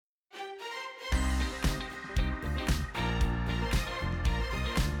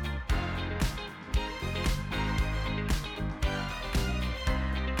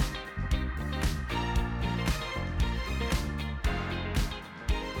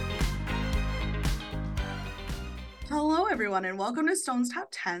everyone, and welcome to Stone's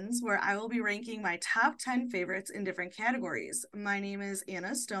Top 10s, where I will be ranking my top 10 favorites in different categories. My name is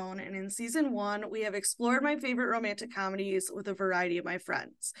Anna Stone, and in season 1, we have explored my favorite romantic comedies with a variety of my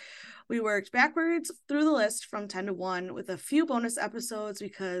friends. We worked backwards through the list from 10 to 1 with a few bonus episodes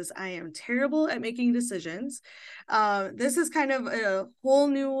because I am terrible at making decisions. This is kind of a whole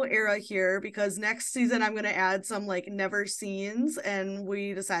new era here because next season I'm going to add some like never seens, and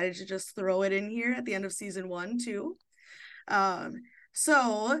we decided to just throw it in here at the end of season 1 too.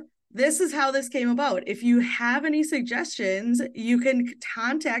 So this is how this came about. If you have any suggestions, you can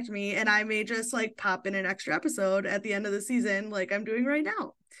contact me and I may just like pop in an extra episode at the end of the season like I'm doing right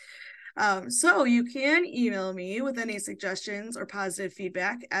now. So you can email me with any suggestions or positive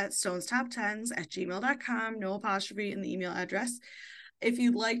feedback at stonestop10s@gmail.com, no apostrophe in the email address. If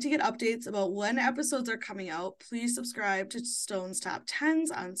you'd like to get updates about when episodes are coming out, please subscribe to Stone's Top 10s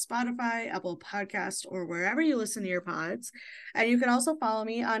on Spotify, Apple Podcasts, or wherever you listen to your pods. And you can also follow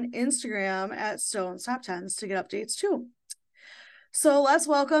me on Instagram at Stone's Top 10s to get updates too. So let's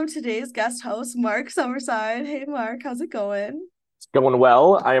welcome today's guest host, Mark Summerside. Hey, Mark, how's it going? It's going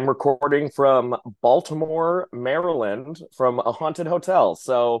well. I am recording from Baltimore, Maryland, from a haunted hotel.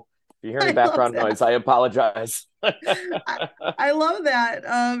 So if you hear any I love background that. noise, I apologize. I love that.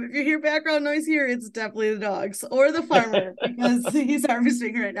 If you hear background noise here, it's definitely the dogs or the farmer because he's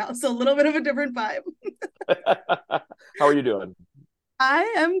harvesting right now. So a little bit of a different vibe. How are you doing? I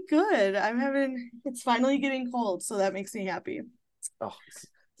am good. It's finally getting cold, so that makes me happy. Oh,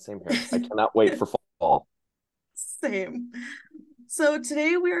 same here. I cannot wait for fall. Same. So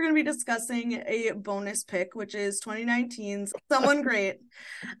today we are going to be discussing a bonus pick, which is 2019's Someone Great.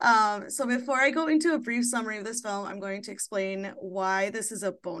 So before I go into a brief summary of this film, I'm going to explain why this is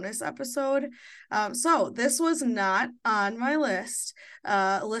a bonus episode. So this was not on my list.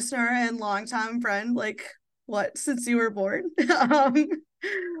 Listener and longtime friend, since you were born,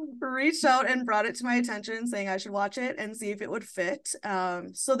 reached out and brought it to my attention saying I should watch it and see if it would fit.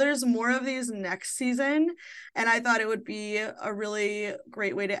 So there's more of these next season, and I thought it would be a really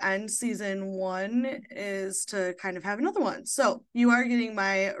great way to end season 1 is to kind of have another one. So you are getting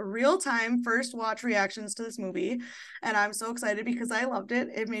my real-time first watch reactions to this movie, and I'm so excited because I loved it.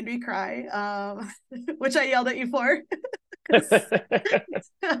 It made me cry, which I yelled at you for.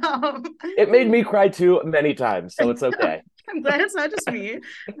 It made me cry too many times, so it's okay. I'm glad it's not just me.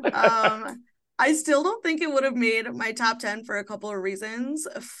 I still don't think it would have made my top 10 for a couple of reasons.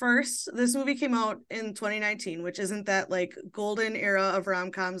 First, this movie came out in 2019, which isn't that like golden era of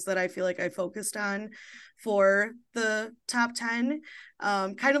rom-coms that I feel like I focused on for the top 10.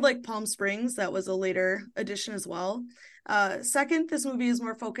 Kind of like Palm Springs, that was a later addition as well. Second, this movie is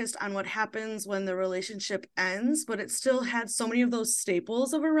more focused on what happens when the relationship ends, but it still had so many of those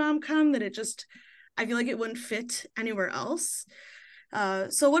staples of a rom-com that I feel like it wouldn't fit anywhere else.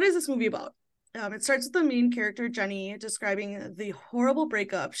 So what is this movie about? It starts with the main character, Jenny, describing the horrible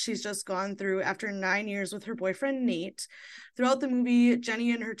breakup she's just gone through after 9 years with her boyfriend, Nate. Throughout the movie,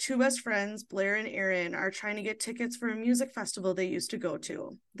 Jenny and her two best friends, Blair and Aaron, are trying to get tickets for a music festival they used to go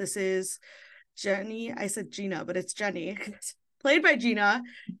to. This is Jenny. I said Gina, but it's Jenny. Played by Gina.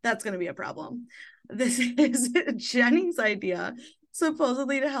 That's going to be a problem. This is Jenny's idea,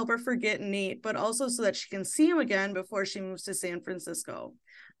 supposedly to help her forget Nate, but also so that she can see him again before she moves to San Francisco.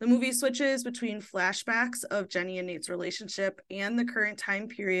 The movie switches between flashbacks of Jenny and Nate's relationship and the current time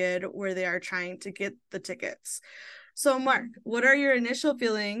period where they are trying to get the tickets. So, Mark, what are your initial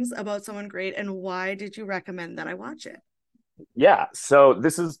feelings about Someone Great, and why did you recommend that I watch it? Yeah, so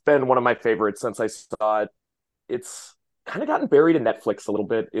this has been one of my favorites since I saw it. It's kind of gotten buried in Netflix a little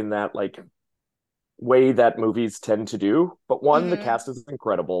bit in that like way that movies tend to do. But one, the cast is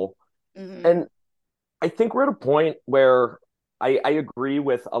incredible. And I think we're at a point where I agree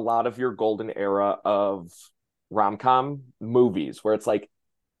with a lot of your golden era of rom-com movies where it's like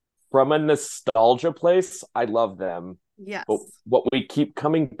from a nostalgia place, I love them. Yes. But what we keep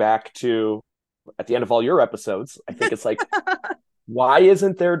coming back to at the end of all your episodes, I think it's like, why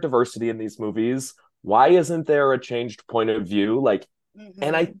isn't there diversity in these movies? Why isn't there a changed point of view?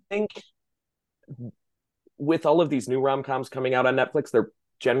 And I think with all of these new rom-coms coming out on Netflix, they're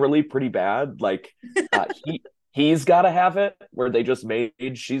generally pretty bad. He's Gotta Have It, where they just made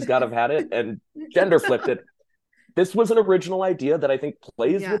She's Gotta Have Had It and gender flipped it. This was an original idea that I think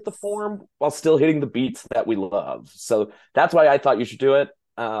plays with the form while still hitting the beats that we love. So that's why I thought you should do it.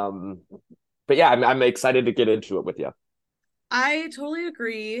 But yeah, I'm excited to get into it with you. I totally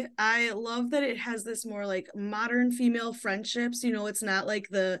agree. I love that it has this more like modern female friendships. It's not like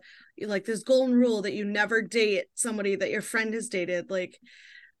this golden rule that you never date somebody that your friend has dated. Like,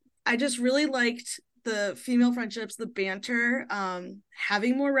 I just really liked the female friendships, the banter,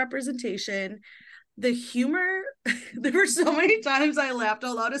 having more representation, the humor. There were so many times I laughed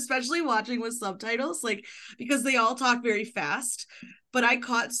out loud, especially watching with subtitles, like because they all talk very fast, but I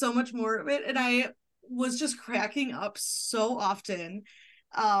caught so much more of it and I was just cracking up so often.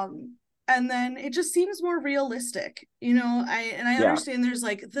 And then it just seems more realistic, you know. I Yeah. understand there's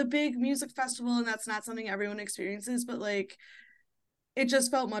like the big music festival and that's not something everyone experiences, but like it just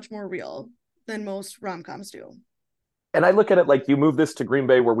felt much more real than most rom-coms do. And I look at it like you move this to Green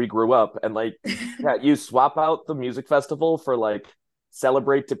Bay where we grew up, and like, yeah, you swap out the music festival for like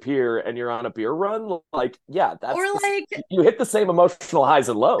Celebrate to Pier and you're on a beer run. Like, yeah, Or like, you hit the same emotional highs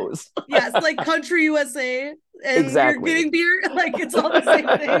and lows. yes, like Country USA and you're Exactly. getting beer. Like it's all the same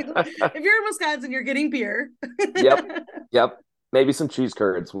thing. If you're in Wisconsin, you're getting beer. Yep. Yep. Maybe some cheese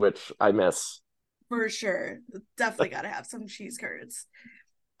curds, which I miss. For sure. Definitely got to have some cheese curds.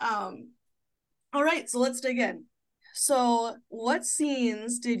 All right, so let's dig in. So, what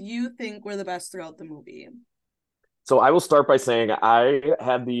scenes did you think were the best throughout the movie? So I will start by saying I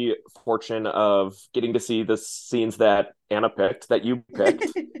had the fortune of getting to see the scenes that Anna picked, that you picked.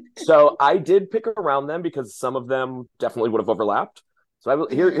 So I did pick around them because some of them definitely would have overlapped. So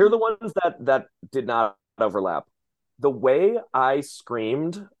here are the ones that did not overlap. The way I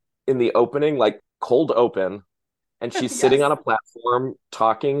screamed in the opening, like cold open, and she's sitting Yes. on a platform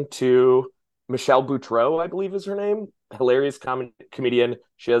talking to Michelle Boutreau, I believe is her name. Hilarious comedian.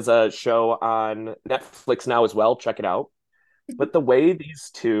 She has a show on Netflix now as well. Check it out. But the way these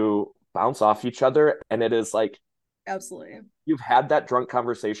two bounce off each other, and it is like Absolutely. you've had that drunk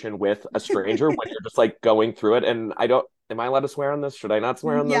conversation with a stranger when you're just like going through it. And I don't, am I allowed to swear on this? Should I not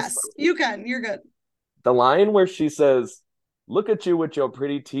swear on this? Yes, you can. You're good. The line where she says, "Look at you with your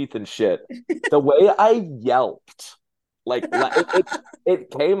pretty teeth and shit." The way I yelped, like it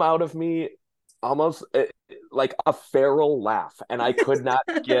came out of me almost like a feral laugh, and I could not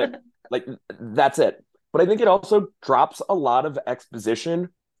get like that's it. But I think it also drops a lot of exposition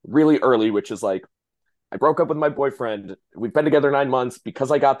really early, which is like, I broke up with my boyfriend. We've been together 9 months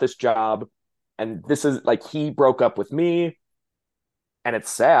because I got this job, and this is like he broke up with me, and it's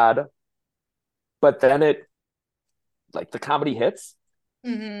sad. But then it like the comedy hits,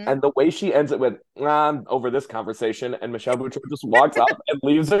 Mm-hmm. and the way she ends it with "I'm over this conversation," and Michelle Boucher just walks up and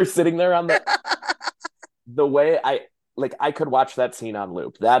leaves her sitting there on the way I like I could watch that scene on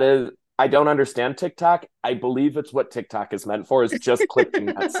loop. That is, I don't understand TikTok. I believe it's what TikTok is meant for, is just clipping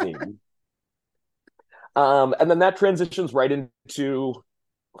that scene. And then that transitions right into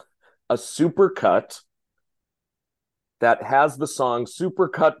a super cut that has the song "Super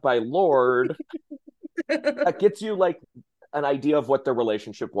Cut" by Lorde that gets you like an idea of what their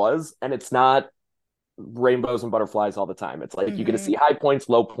relationship was, and it's not rainbows and butterflies all the time. It's like you get to see high points,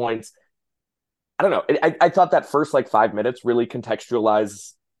 low points. I don't know. I thought that first like 5 minutes really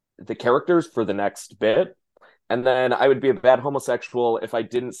contextualize the characters for the next bit. And then I would be a bad homosexual if I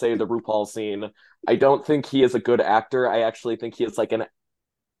didn't say the RuPaul scene. I don't think he is a good actor. I actually think he is like an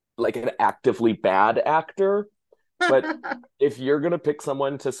actively bad actor. But if you're gonna pick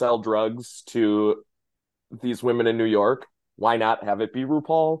someone to sell drugs to these women in New York, why not have it be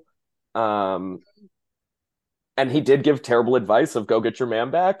RuPaul? And he did give terrible advice of go get your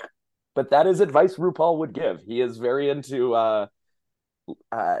man back, but that is advice RuPaul would give. He is very into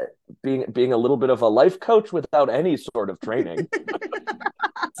being a little bit of a life coach without any sort of training.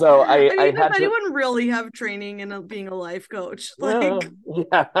 So I I mean, does had to. anyone really have training in being a life coach? Yeah, Like,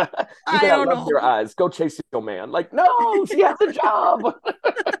 yeah. You I got don't love know. your eyes. Go chase your man. Like, no, she has a job.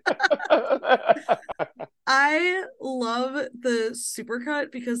 I love the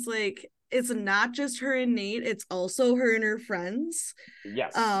supercut because like it's not just her and Nate, it's also her and her friends.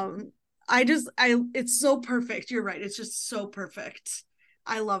 Yes. Um I it's so perfect. You're right. It's just so perfect.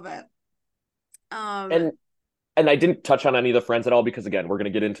 I love it. Um And I didn't touch on any of the friends at all because again, we're going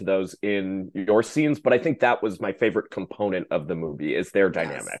to get into those in your scenes, but I think that was my favorite component of the movie is their yes.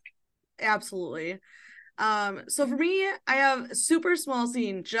 dynamic. Absolutely. So for me, I have a super small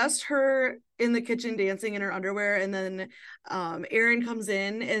scene, just her in the kitchen dancing in her underwear, and then Aaron comes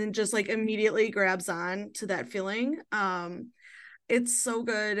in and just like immediately grabs on to that feeling. It's so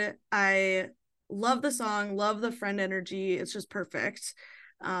good. I love the song, love the friend energy. It's just perfect.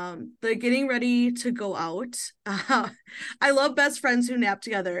 The getting ready to go out. I love best friends who nap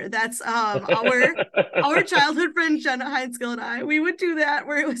together. That's our childhood friend Jenna Heinskill and I. We would do that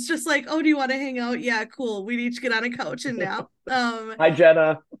where it was just like, oh, do you want to hang out? Yeah, cool. We'd each get on a couch and nap. Hi,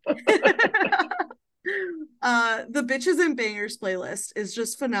 Jenna. The Bitches and Bangers playlist is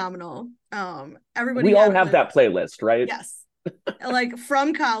just phenomenal. Everybody We all have have the that playlist, right? yes. like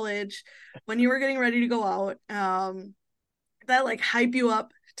from college when you were getting ready to go out, that like hype you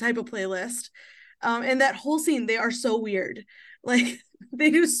up type of playlist. And that whole scene, they are so weird. Like they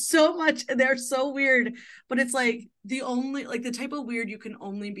do so much and they're so weird, but it's like the only like the type of weird you can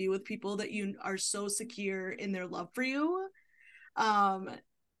only be with people that you are so secure in their love for you. Um,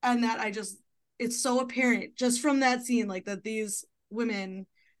 and that I just it's so apparent just from that scene, like that these women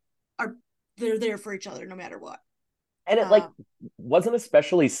are they're there for each other no matter what. And it like Um, wasn't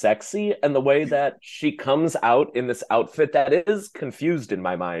especially sexy, and the way that she comes out in this outfit that is confused in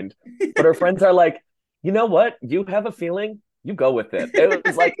my mind, but her friends are like, you know what, you have a feeling, you go with it. It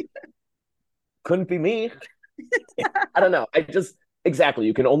was like, couldn't be me. I don't know, I just exactly,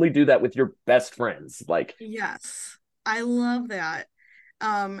 you can only do that with your best friends, like. yes, I love that.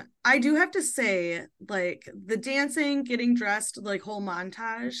 I do have to say, like the dancing, getting dressed, like whole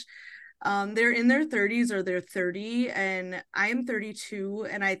montage. They're in their 30s or they're 30, and I'm 32,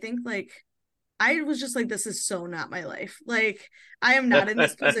 and I think like I was just like, this is so not my life. Like, I am not in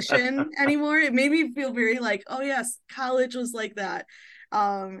this position anymore. It made me feel very like, oh yes, college was like that.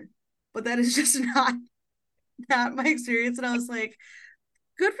 Um, but that is just not my experience. And I was like,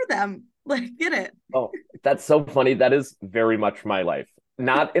 good for them. Like, get it. Oh, that's so funny. That is very much my life.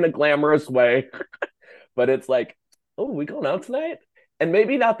 Not in a glamorous way, but it's like, oh, we going out tonight? And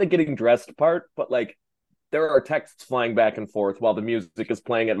maybe not the getting dressed part, but like there are texts flying back and forth while the music is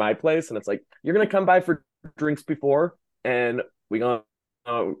playing at my place. And it's like, you're going to come by for drinks before, and we going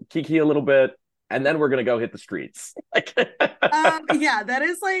to kiki a little bit, and then we're going to go hit the streets. Like, Yeah, that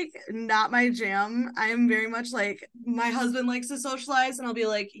is like not my jam. I am very much like my husband likes to socialize, and I'll be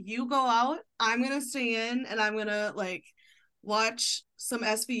like, you go out, I'm gonna stay in, and I'm gonna like watch some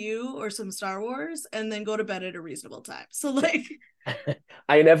SVU or some Star Wars, and then go to bed at a reasonable time. So like,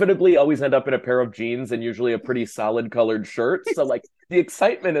 I inevitably always end up in a pair of jeans and usually a pretty solid colored shirt. So like the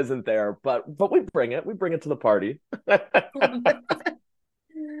excitement isn't there, but we bring it. We bring it to the party. and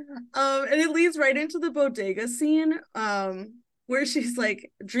it leads right into the bodega scene, where she's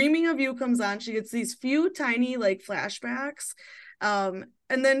like dreaming of you comes on. She gets these few tiny like flashbacks, and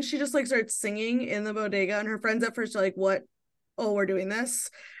then she just like starts singing in the bodega, and her friends at first are like, what? Oh, we're doing this.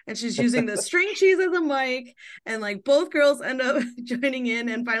 And she's using the string cheese as a mic, and like both girls end up joining in,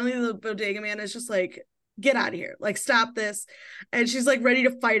 and finally the bodega man is just like, get out of here, like stop this. And she's like ready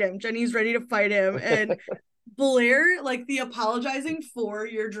to fight him. Jenny's ready to fight him, and Blair, like the apologizing for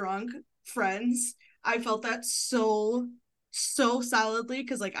your drunk friends, I felt that so solidly,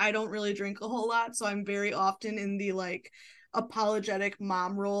 because like I don't really drink a whole lot, so I'm very often in the like apologetic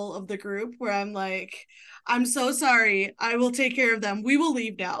mom role of the group where I'm like, I'm so sorry, I will take care of them, we will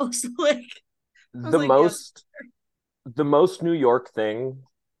leave now. So like I was the like, yes. most the most New York thing,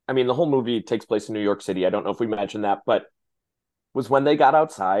 I mean, the whole movie takes place in New York City. I don't know if we mentioned that, but was when they got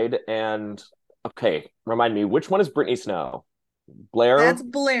outside and okay, remind me, which one is Brittany Snow? Blair? That's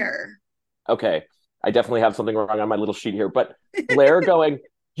Blair. Okay. I definitely have something wrong on my little sheet here, but Blair going,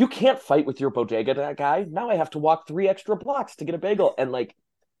 you can't fight with your bodega guy. Now I have to walk 3 extra blocks to get a bagel. And like,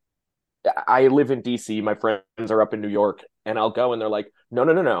 I live in DC. My friends are up in New York, and I'll go and they're like, no,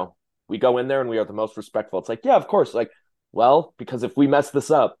 no, no, no. We go in there and we are the most respectful. It's like, yeah, of course. Like, well, because if we mess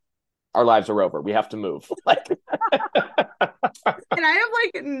this up, our lives are over. We have to move. Like, And I have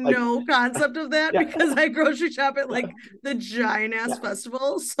like like, no concept of that yeah, because I grocery shop at like the giant ass yeah.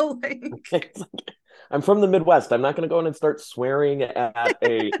 festival. So like, I'm from the Midwest. I'm not going to go in and start swearing at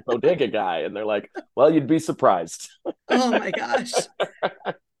a bodega guy. And they're like, well, you'd be surprised. oh my gosh.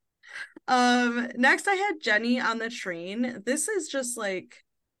 Next I had Jenny on the train. This is just like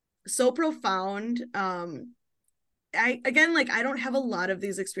so profound. I again like I don't have a lot of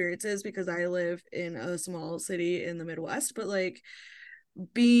these experiences because I live in a small city in the Midwest, but like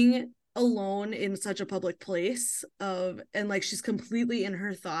being alone in such a public place of and like she's completely in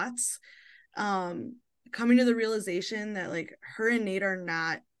her thoughts, coming to the realization that like her and Nate are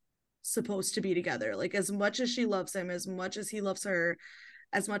not supposed to be together. Like as much as she loves him, as much as he loves her,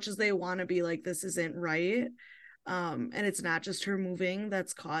 as much as they want to be like this isn't right. And it's not just her moving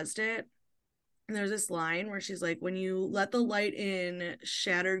that's caused it. And there's this line where she's like, when you let the light in,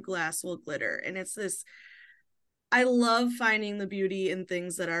 shattered glass will glitter. And it's this, I love finding the beauty in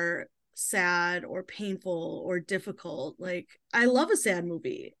things that are sad or painful or difficult. Like I love a sad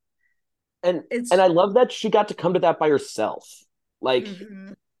movie. and It's and I love that she got to come to that by herself. Like,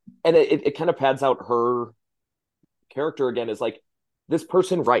 mhm. and it kind of pads out her character again, is like this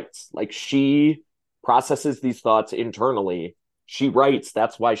person writes, like she processes these thoughts internally, she writes,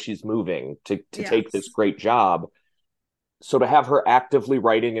 that's why she's moving to take this Yes. great job. So to have her actively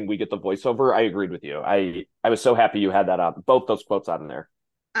writing and we get the voiceover, I agreed with you. I was so happy you had that on both those quotes on there.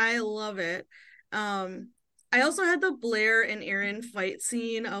 I love it. Um, I also had the Blair and Aaron fight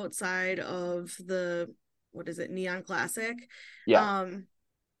scene outside of the, what is it, Neon Classic. Yeah. Um,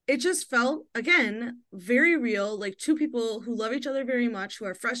 it just felt, again, very real, like two people who love each other very much, who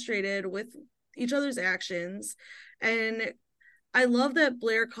are frustrated with each other's actions. And I love that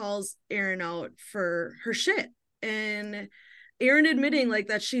Blair calls Aaron out for her shit. And Aaron admitting like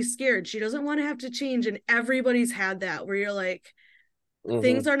that she's scared. She doesn't want to have to change. And everybody's had that where you're like, Mm-hmm.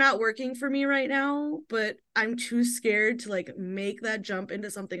 things are not working for me right now, but I'm too scared to like make that jump into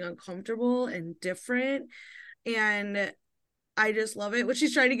something uncomfortable and different. And I just love it when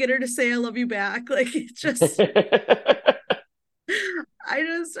she's trying to get her to say I love you back. Like it just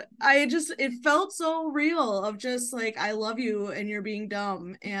I just it felt so real of just like I love you and you're being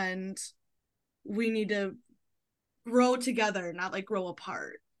dumb and we need to grow together, not like grow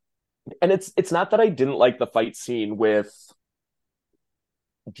apart. And it's not that I didn't like the fight scene with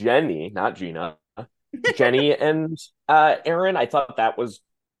Jenny, not Gina, Jenny and Aaron. I thought that was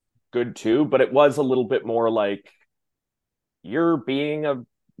good too, but it was a little bit more like you're being a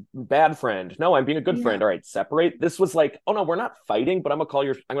bad friend. No, I'm being a good Yeah. friend. All right, separate. This was like, oh no, we're not fighting, but I'm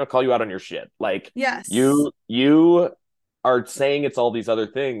gonna call you out on your shit. Like Yes. you are saying it's all these other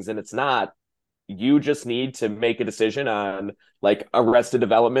things, and it's not. You just need to make a decision on like arrested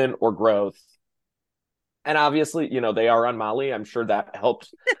development or growth. And obviously, they are on Molly. I'm sure that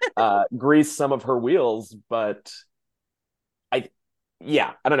helped grease some of her wheels, but I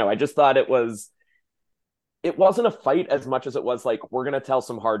yeah, I don't know. I just thought it wasn't a fight as much as it was like we're gonna tell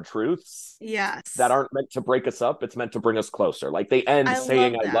some hard truths that Yes. aren't meant to break us up. It's meant to bring us closer. Like they end I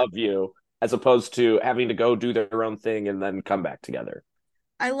saying love I that. love you as opposed to having to go do their own thing and then come back together.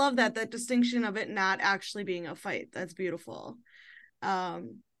 I love that distinction of it not actually being a fight. That's beautiful.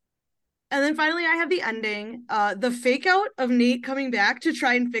 Um, and then finally, I have the ending. The fake out of Nate coming back to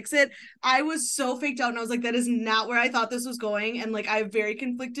try and fix it. I was so faked out, and I was like, "That is not where I thought this was going." And like, I have very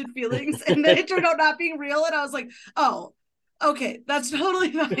conflicted feelings. And then it turned out not being real, and I was like, "Oh, okay, that's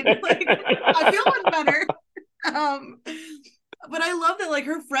totally fine." Like, I feel much better. Um, but I love that like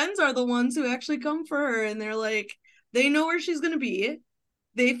her friends are the ones who actually come for her, and they're like, they know where she's gonna be.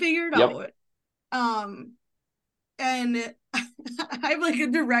 They figure it Yep. out. Um, and I have like a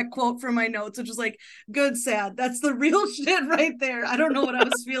direct quote from my notes, which is like, good, sad. That's the real shit right there. I don't know what I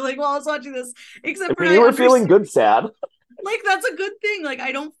was feeling while I was watching this, I except for mean, I you were feeling understand. good, sad. Like, that's a good thing. Like,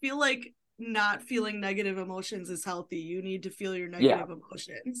 I don't feel like not feeling negative emotions is healthy. You need to feel your Yeah. negative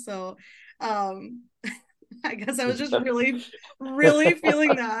emotions. So, um, I guess I was just really, really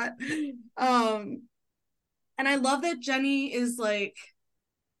feeling that. Um, and I love that Jenny is like,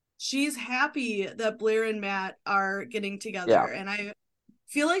 she's happy that Blair and Matt are getting together. Yeah. And I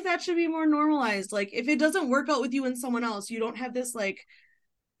feel like that should be more normalized. Like if it doesn't work out with you and someone else, you don't have this like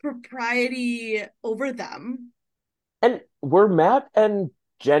propriety over them. And were Matt and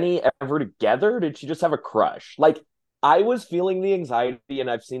Jenny ever together? Did she just have a crush? Like, I was feeling the anxiety, and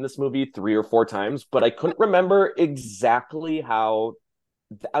I've seen this movie 3 or 4 times, but I couldn't remember exactly how.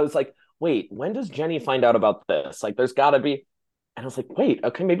 I was like, wait, when does Jenny find out about this? Like, there's got to be. And I was like, wait,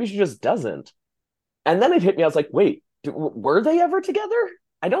 okay, maybe she just doesn't. And then it hit me. I was like, wait, were they ever together?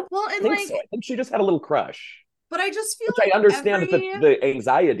 I don't Well, and think so. like, I think she just had a little crush, but I just feel which I like understand every the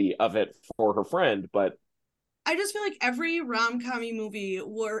anxiety of it for her friend, but I just feel like every rom-commy movie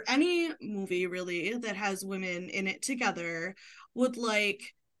or any movie really that has women in it together would like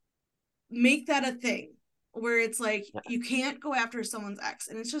make that a thing where it's like you can't go after someone's ex.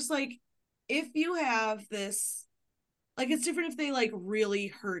 And it's just like if you have this like it's different if they like really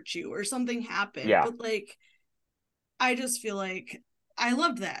hurt you or something happened, yeah. but like I just feel like I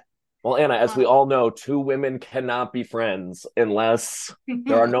loved that. Well, Anna, as we Uh, all know, two women cannot be friends unless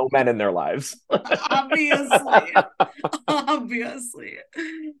there are no men in their lives. obviously, obviously.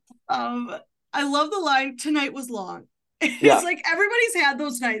 Um, I love the line "Tonight was long." It's Yeah. like everybody's had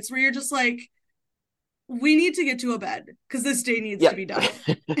those nights where you're just like, we need to get to a bed because this day needs Yeah. to be done.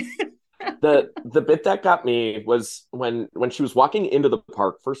 The bit that got me was when she was walking into the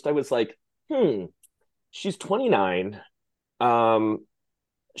park. First, I was like, she's 29. Um,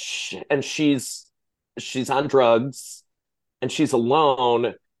 and she's on drugs and she's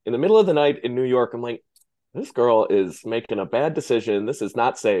alone in the middle of the night in New York. I'm like, this girl is making a bad decision. This is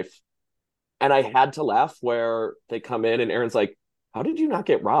not safe. And I had to laugh where they come in and Aaron's like, how did you not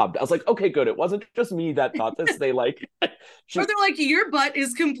get robbed? I was like, okay, good. It wasn't just me that thought this. They like, Or she, they're like, your butt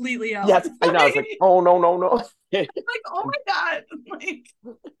is completely out. yes, I know. I was like, oh, no, no, no. Like, oh my God.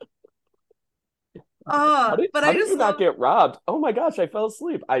 Like, But How I did just you not love, get robbed? Oh my gosh, I fell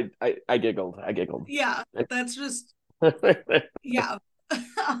asleep. I giggled. I giggled. yeah, that's just, yeah.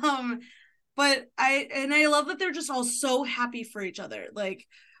 um, but I love that they're just all so happy for each other. Like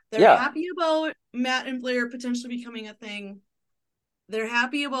they're Yeah. happy about Matt and Blair potentially becoming a thing. They're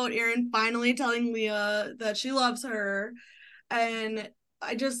happy about Erin finally telling Leah that she loves her. And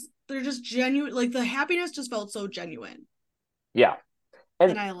they're just genuine. Like the happiness just felt so genuine. Yeah.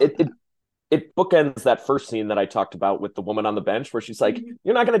 And And I love it that. it bookends that first scene that I talked about with the woman on the bench where she's like, Mhm.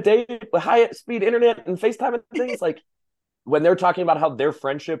 "You're not going to date with high speed internet and FaceTime and things." Like when they're talking about how their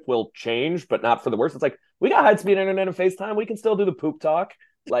friendship will change, but not for the worse. It's like we got high speed internet and FaceTime. We can still do the poop talk.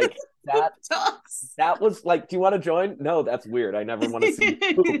 Like that. Talks. That was like, do you want to join? No, that's weird. I never want to see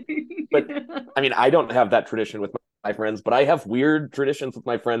you poop. But I mean, I don't have that tradition with my friends, but I have weird traditions with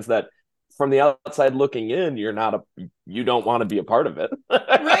my friends that from the outside looking in, you don't want to be a part of it.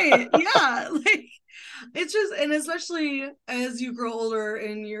 Right. Yeah. Like it's just, and especially as you grow older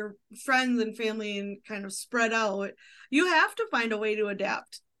and your friends and family and kind of spread out, you have to find a way to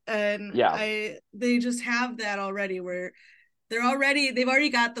adapt. And Yeah. they just have that already where they've already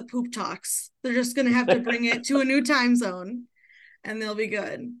got the poop talks. They're just going to have to bring it to a new time zone and they'll be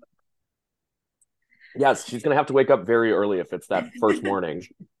good. Yes, she's gonna have to wake up very early if it's that first morning.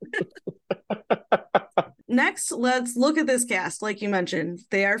 Next, let's look at this cast. Like you mentioned,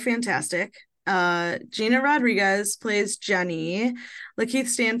 they are fantastic. Gina Rodriguez plays Jenny. Lakeith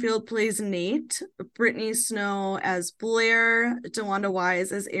Stanfield plays Nate. Brittany Snow as Blair. DeWanda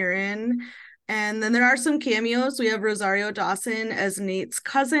Wise as Erin. And then there are some cameos. We have Rosario Dawson as Nate's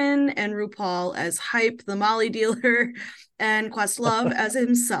cousin, and RuPaul as Hype, the Molly dealer, and Questlove as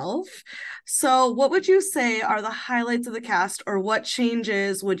himself. So, what would you say are the highlights of the cast, or what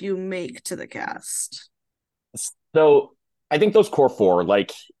changes would you make to the cast? So I think those core four,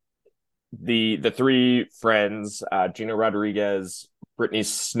 like the three friends, Gina Rodriguez, Brittany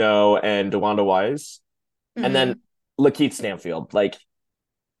Snow, and DeWanda Wise, and Mm-hmm. then Lakeith Stanfield. Like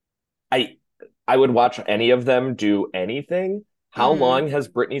I I would watch any of them do anything. How Mm-hmm. long has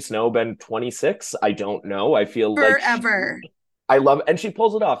Brittany Snow been 26? I don't know. I feel like Forever. I love, and she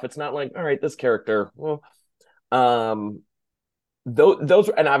pulls it off. It's not like, all right, this character. Well, um, those,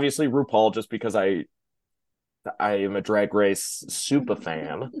 and obviously RuPaul, just because I am a Drag Race super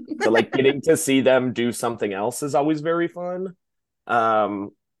fan. So like getting to see them do something else is always very fun.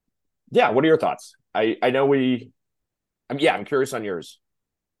 Um, yeah, what are your thoughts? I know yeah, I'm curious on yours.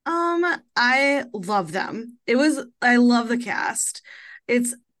 I love them. I love the cast.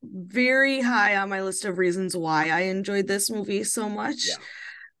 It's very high on my list of reasons why I enjoyed this movie so much.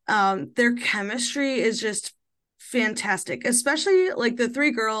 Yeah. Their chemistry is just fantastic, especially like the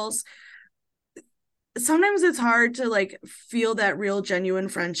three girls. Sometimes it's hard to like feel that real genuine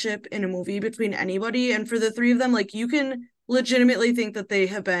friendship in a movie between anybody. And for the three of them, like you can legitimately think that they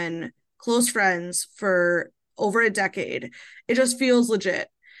have been close friends for over a decade. It just feels legit.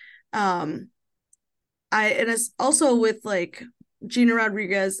 Um, and it's also with like Gina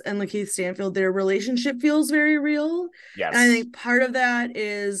Rodriguez and Lakeith Stanfield, their relationship feels very real. And I Yes. think part of that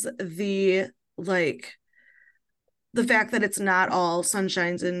is like the fact that it's not all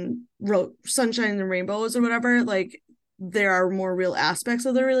sunshines and rainbows or whatever. Like there are more real aspects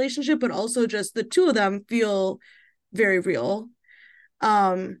of the relationship, but also just the two of them feel very real.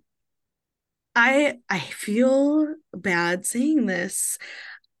 Um, I feel bad saying this.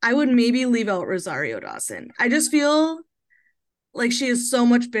 I would maybe leave out Rosario Dawson. I just feel like she is so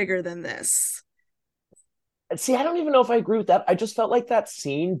much bigger than this. See, I don't even know if I agree with that. I just felt like that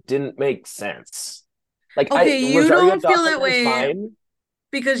scene didn't make sense. Like I Okay, you Rosario don't feel Dawson that is way fine.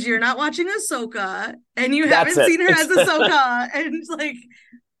 because you're not watching Ahsoka and you That's haven't it. seen her as Ahsoka, and like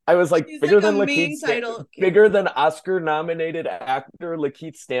I was like she's like a main Bigger than Oscar nominated actor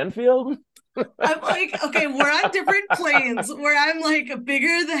Lakeith Stanfield. I'm like, okay, we're on different planes where I'm like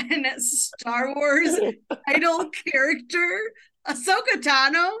bigger than Star Wars title character Ahsoka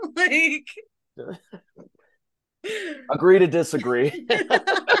Tano. Like Agree to disagree.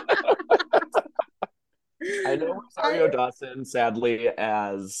 I know Rosario I Dawson, sadly,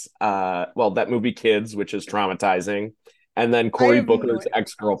 as well, that movie Kids, which is traumatizing, and then I Cory have no Booker's idea.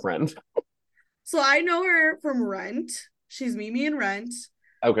 ex-girlfriend. So I know her from Rent. She's Mimi in Rent.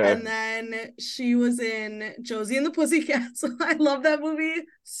 Okay. And then she was in Josie and the Pussycats. So I love that movie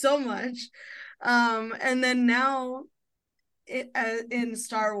so much. And then now in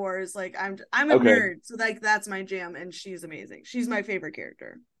Star Wars, like I'm a Okay. nerd, so like that's my jam, and she's amazing. She's my favorite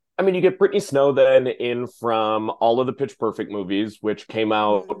character. I mean, you get Brittany Snow then in from all of the Pitch Perfect movies, which came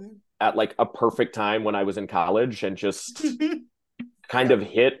out Mm-hmm. at like a perfect time when I was in college and just kind Yep. of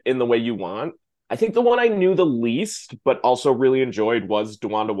hit in the way you want. I think the one I knew the least, but also really enjoyed was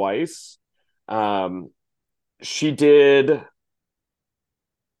DeWanda Weiss. Um, she did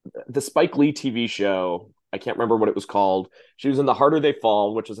the Spike Lee TV show. I can't remember what it was called. She was in The Harder They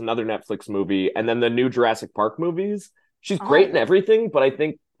Fall, which is another Netflix movie, and then the new Jurassic Park movies. She's great in Oh, everything, but I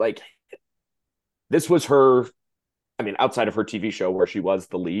think like this was her, I mean, outside of her TV show where she was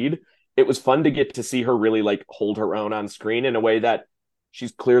the lead, it was fun to get to see her really like hold her own on screen in a way that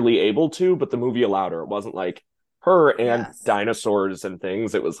she's clearly able to, but the movie allowed her. It wasn't like her and yes. dinosaurs and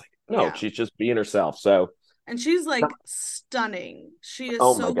things. It was like, no, Yeah. she's just being herself. So, And she's like stunning. She is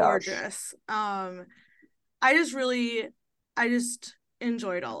oh my so gosh. gorgeous. I just really I just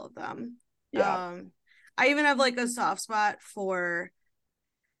enjoyed all of them. Yeah. Um I even have like a soft spot for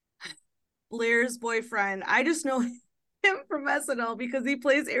Blair's boyfriend. I just know him from SNL because he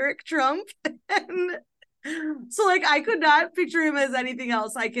plays Eric Trump. And so like I could not picture him as anything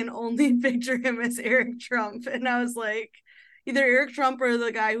else. I can only picture him as Eric Trump. And I was like, either Eric Trump or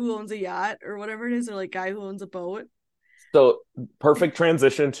the guy who owns a yacht or whatever it is, or like guy who owns a boat. So, perfect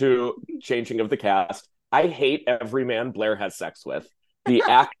transition to changing of the cast. I hate every man Blair has sex with. The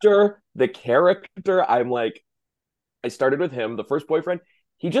actor, the character, I'm like, I started with him, the first boyfriend.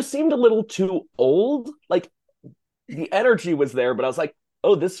 He just seemed a little too old. Like the energy was there, but I was like,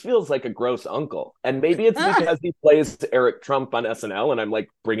 oh, this feels like a gross uncle. And maybe it's because he plays Eric Trump on SNL and I'm like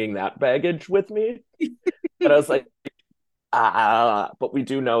bringing that baggage with me. But I was like, but we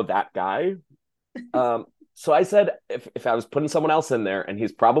do know that guy. So I said, if I was putting someone else in there, and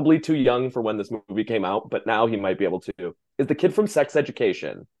he's probably too young for when this movie came out, but now he might be able to, is the kid from Sex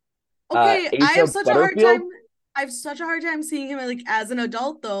Education, Okay, Asa Butterfield. I have such a hard time seeing him like as an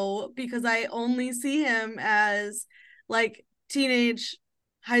adult though, because I only see him as like teenage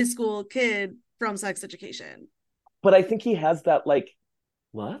high school kid from Sex Education. But I think he has that like,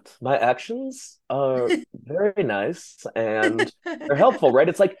 what? My actions are very nice and they're helpful, right?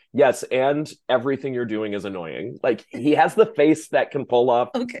 It's like, yes, and everything you're doing is annoying. Like he has the face that can pull off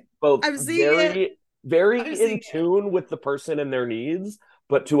Okay. both I'm seeing it. very, very I'm seeing in tune with the person and their needs,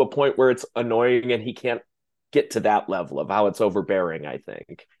 but to a point where it's annoying and he can't get to that level of how it's overbearing, I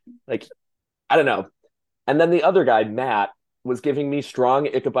think. Like, I don't know. And then the other guy, Matt, was giving me strong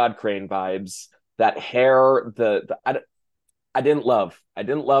Ichabod Crane vibes. That hair, I didn't love. I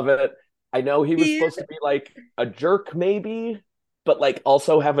didn't love it. I know he was it. supposed to be like a jerk, maybe, but like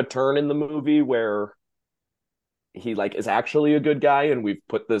also have a turn in the movie where he like is actually a good guy, and we've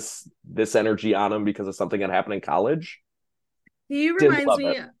put this energy on him because of something that happened in college. He Didn't reminds love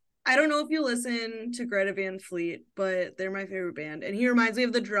it. me, I don't know if you listen to Greta Van Fleet, but they're my favorite band. And he reminds me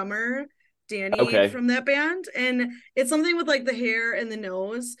of the drummer, Danny, Okay, from that band. And it's something with like the hair and the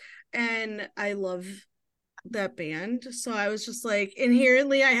nose. And I love that band. So I was just like,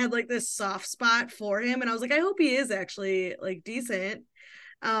 inherently, I had like this soft spot for him. And I was like, I hope he is actually like decent.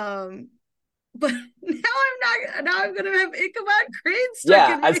 Um, but now I'm gonna have Ichabod Crane stuck yeah,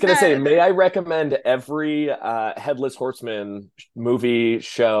 in I was my gonna say, head. may I recommend every Headless Horseman movie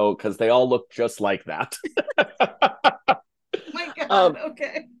show because they all look just like that. Oh my god, um,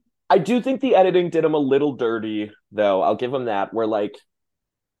 okay. I do think the editing did him a little dirty, though. I'll give him that. Where like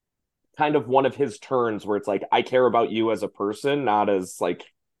kind of one of his turns where it's like I care about you as a person, not as like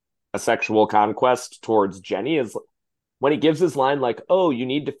a sexual conquest towards Jenny is when he gives his line like, "Oh, you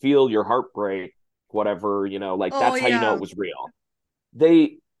need to feel your heartbreak, whatever, like Oh that's how you know yeah. it was real."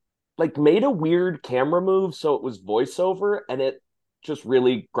 They like made a weird camera move so it was voiceover and it just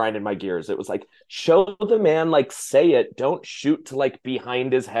really grinded my gears. It was like show the man like say it, don't shoot to like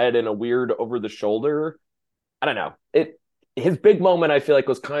behind his head in a weird over the shoulder. I don't know. It his big moment I feel like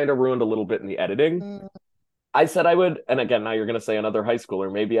was kind of ruined a little bit in the editing. Mm. I said I would, and again, now you're going to say another high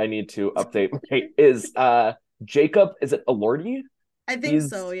schooler. Maybe I need to update. My, is Jacob? Is it Elordi? I think He's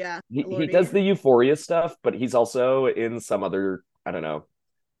so, yeah. he Lordy. does the Euphoria stuff, but he's also in some other I don't know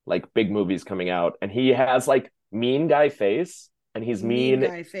like big movies coming out, and he has like mean guy face, and he's Mean mean,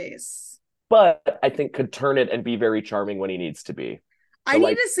 guy face. but I think could turn it and be very charming when he needs to be. I So need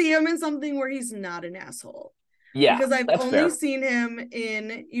like, to see him in something where he's not an asshole. yeah, Because I've that's only fair. seen him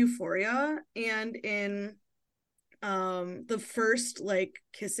in Euphoria and in the first like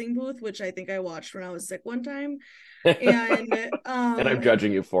kissing booth, which I think I watched when I was sick one time. And And I'm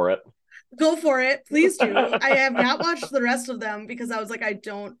judging you for it. go for it, please do. I have not watched the rest of them because I was like, I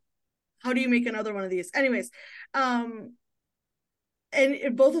don't, how do you make another one of these? Anyways, um, and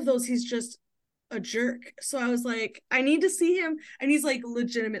in both of those, he's just a jerk. So I was like, I need to see him, and he's like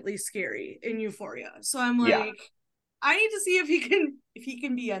legitimately scary in Euphoria. So I'm Yeah. like, I need to see if he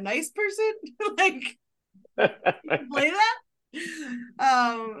can be a nice person, like he can play that.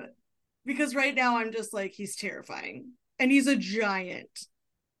 because right now I'm just like, he's terrifying and he's a giant.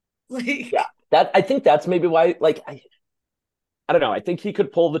 Yeah, Like, that I think that's maybe why. Like, I don't know. I think he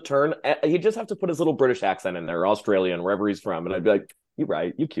could pull the turn. He'd just have to put his little British accent in there, Australian, wherever he's from, and I'd be like, "You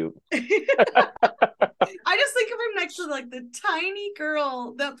right, you cute." I just think of him next to like the tiny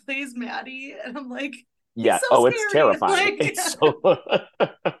girl that plays Maddie, and I'm like, he's Yeah. so Oh, it's scary. terrifying. Like, It's so.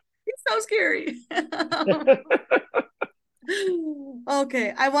 he's so scary.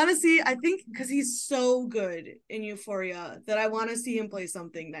 Okay, I want to see. I think because he's so good in Euphoria that I want to see him play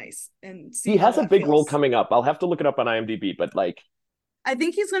something nice and see He how has a that big role feels. coming up. I'll have to look it up on IMDb, but like I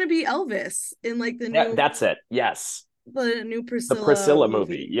think he's going to be Elvis in like that's it. Yes, the new the Priscilla Priscilla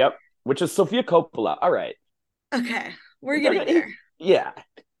movie. movie. Yep, which is Sofia Coppola. All right, Okay, we're they're getting gonna. there. Yeah,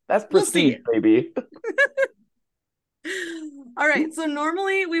 that's We'll prestige, see. baby. All right, so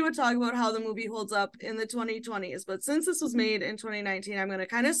normally we would talk about how the movie holds up in the 2020s, but since this was made in 2019, I'm going to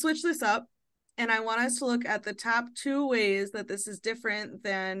kind of switch this up and I want us to look at the top two ways that this is different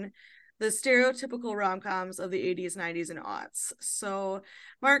than the stereotypical rom-coms of the 80s, 90s, and aughts. So,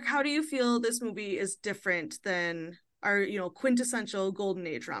 Mark, how do you feel this movie is different than our, quintessential golden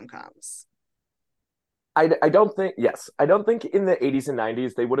age rom-coms? I don't think, yes, I don't think in the 80s and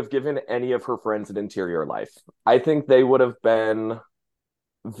 90s they would have given any of her friends an interior life. I think they would have been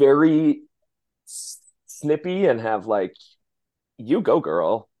very snippy and have like, you go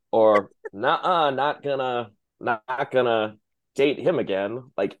girl, or nah, not gonna date him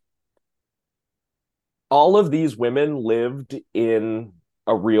again. Like all of these women lived in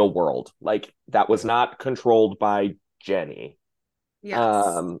a real world. Like that was not controlled by Jenny. Yes.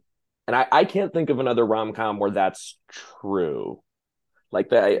 Um, and I can't think of another rom com where that's true. Like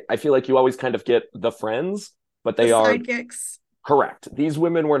that, I feel like you always kind of get the friends, but The they are sidekicks. correct. These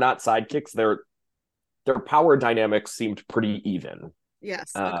women were not sidekicks. Their power dynamics seemed pretty even.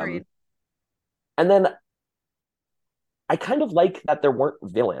 Yes, Um, agreed. and then I kind of like that there weren't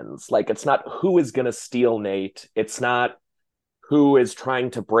villains. Like it's not who is going to steal Nate. It's not who is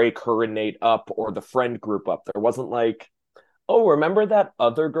trying to break her and Nate up or the friend group up. There wasn't like, oh, remember that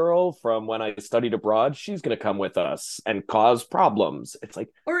other girl from when I studied abroad? She's going to come with us and cause problems. It's like,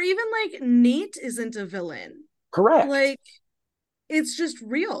 Or even like Nate isn't a villain. correct. Like it's just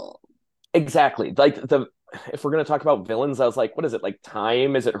real. Exactly. Like if we're going to talk about villains, I was like, what is it? Like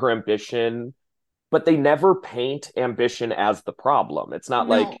time? Is it her ambition? But they never paint ambition as the problem. It's not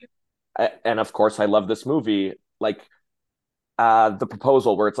like, No. and of course, I love this movie. Like the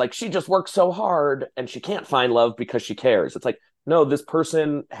proposal where it's like she just works so hard and she can't find love because she cares. It's like, no, this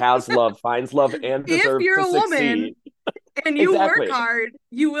person has love, finds love, and If deserves you're to a woman succeed. and you work Exactly. hard,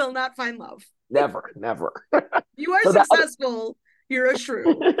 you will not find love. Never, never. You are So that successful, you're a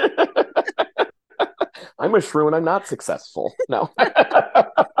shrew. I'm a shrew and I'm not successful. No.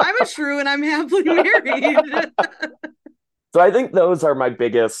 I'm a shrew and I'm happily married. So I think those are my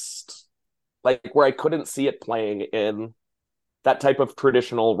biggest, like where I couldn't see it playing in that type of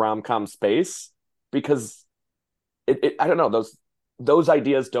traditional rom-com space because I don't know, those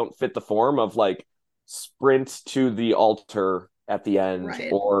ideas don't fit the form of like sprint to the altar at the end Right.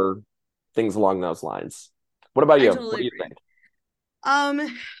 or things along those lines. What about I you? What totally do you agree. think? Um,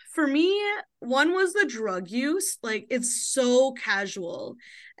 for me, one was the drug use. Like it's so casual.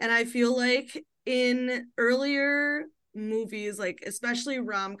 And I feel like in earlier movies, like especially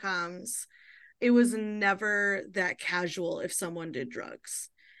rom-coms, it was never that casual if someone did drugs.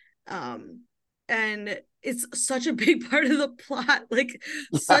 Um, and it's such a big part of the plot, like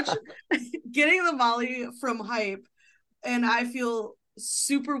such getting the Molly from hype. And I feel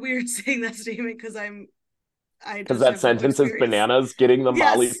super weird saying that statement because I Because just that have no sentence is experience. bananas, getting the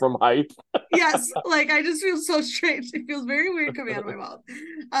Molly Yes, from hype. yes, like I just feel so strange. It feels very weird coming out of my mouth.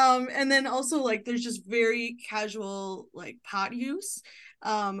 And then also like there's just very casual like pot use,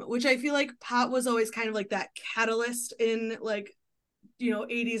 which I feel like pot was always kind of like that catalyst in like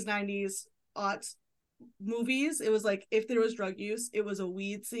 80s, 90s, aughts movies. It was like if there was drug use, it was a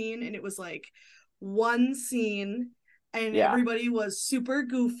weed scene, and it was like one scene and Yeah. everybody was super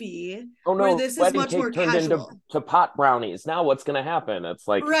goofy, Oh where no, this is wedding much more cake turned into casual. pot brownies. Now what's gonna happen? It's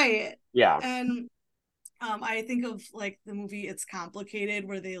like, Right. yeah, And I think of like the movie It's Complicated,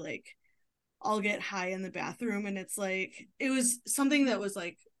 where they like all get high in the bathroom, and it's like it was something that was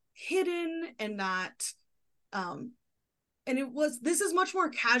like hidden and not um and it was this is much more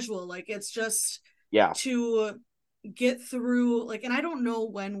casual. Like it's just yeah, to get through, like, and I don't know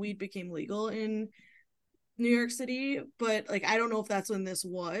when weed became legal in New York City, but like I don't know if that's when this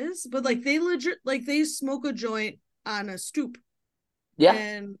was, but like they legit like they smoke a joint on a stoop. yeah.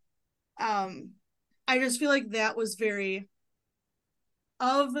 And um I just feel like that was very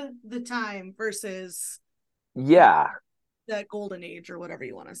of the time versus Yeah. that golden age or whatever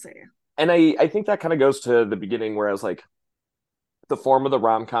you want to say. And I think that kind of goes to the beginning where I was like, the form of the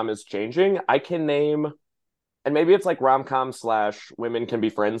rom-com is changing. I can name, and maybe it's like rom-com slash women can be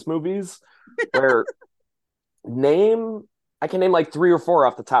friends movies, where name I can name like three or four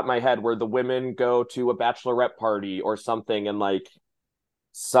off the top of my head where the women go to a bachelorette party or something and like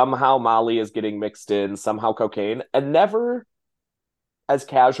somehow Molly is getting mixed in, somehow cocaine, and never as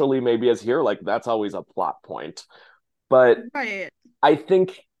casually maybe as here, like that's always a plot point. But Right. I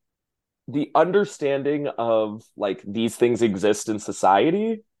think the understanding of like these things exist in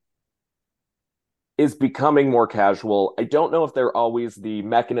society is becoming more casual. I don't know if they're always the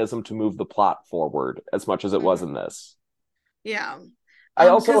mechanism to move the plot forward as much as it was in Mm-hmm. this. Yeah. I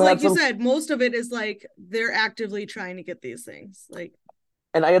also Because had like you some, said, most of it is like they're actively trying to get these things. Like,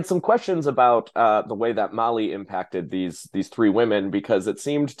 and I had some questions about the way that Molly impacted these three women because it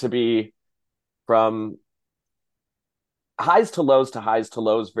seemed to be from highs to lows to highs to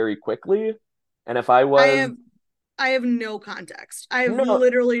lows very quickly. And if I I was have I have no context. I have no,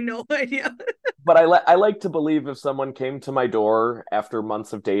 literally no idea. but I like to believe if someone came to my door after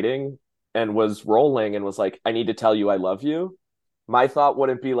months of dating and was rolling and was like, "I need to tell you I love you," my thought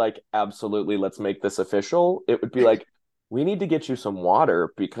wouldn't be like, "Absolutely, let's make this official." It would be like, "We need to get you some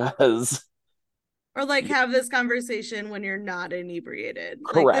water because Or like have this conversation when you're not inebriated.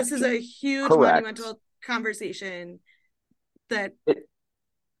 Like this correct, is a huge correct." monumental conversation that It,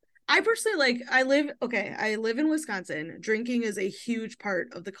 I personally like. I live in Wisconsin. Drinking is a huge part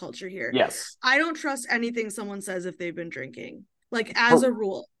of the culture here. yes, I don't trust anything someone says if they've been drinking. Like as a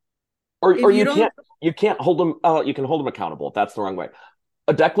rule. or If you you don't, can't hold them. You can hold them accountable. That's the wrong way.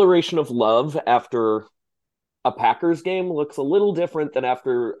 A declaration of love after a Packers game looks a little different than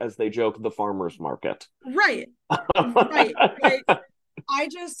after, as they joke, the farmers market. right. Right. Like I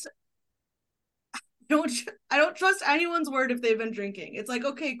just don't I don't trust anyone's word if they've been drinking. It's like,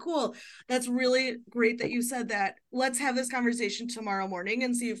 okay, cool. That's really great that you said that. Let's have this conversation tomorrow morning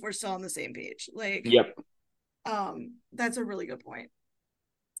and see if we're still on the same page. Like, Yep. that's a really good point.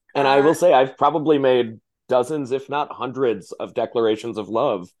 And I will Uh say I've probably made dozens, if not hundreds, of declarations of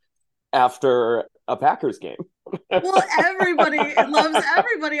love after a Packers game. well, everybody loves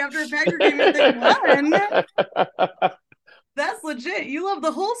everybody after a Packer game if they won. That's legit. You love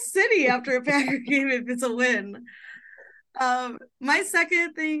the whole city after a Packer game if it's a win. My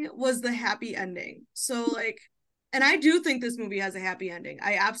second thing was the happy ending. So like, and I do think this movie has a happy ending.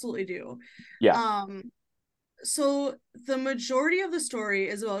 I absolutely do. Yeah. Um, so the majority of the story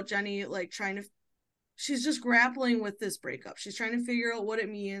is about Jenny like trying to she's just grappling with this breakup. She's trying to figure out what it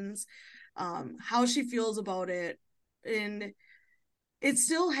means, how she feels about it. And it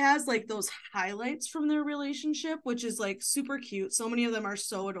still has like those highlights from their relationship, which is like super cute. So many of them are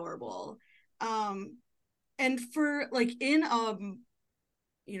so adorable. Um, and for like in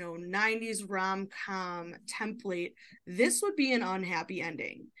 90s rom-com template, this would be an unhappy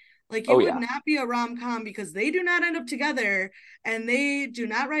ending. Like it Oh would yeah. not be a rom-com because they do not end up together and they do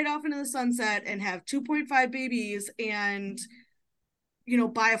not ride off into the sunset and have 2.5 babies and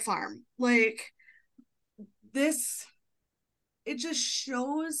buy a farm. Like this, it just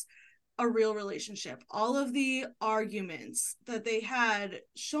shows a real relationship. All of the arguments that they had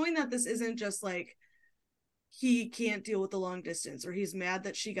showing that this isn't just like he can't deal with the long distance or he's mad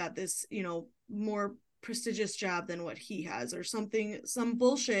that she got this more prestigious job than what he has or something, some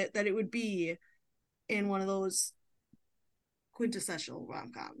bullshit that it would be in one of those quintessential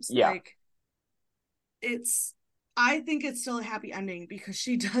rom-coms. Yeah. Like it's I think it's still a happy ending because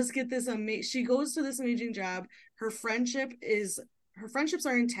she does get this she goes to this amazing job. Her friendships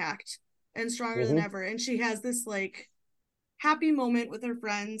are intact and stronger than Mm-hmm. ever, and she has this like happy moment with her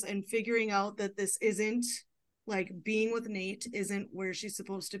friends and figuring out that this isn't like being with Nate isn't where she's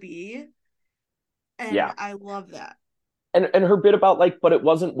supposed to be. And Yeah. I love that. And her bit about like, but it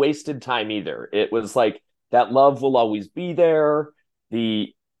wasn't wasted time either. It was like that love will always be there.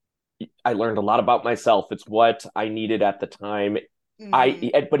 The I learned a lot about myself. It's what I needed at the time.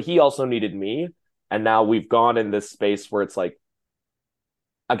 Mm-hmm. But he also needed me. And now we've gone in this space where it's like,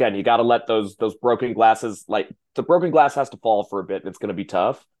 again, you got to let those broken glasses, like the broken glass has to fall for a bit and it's going to be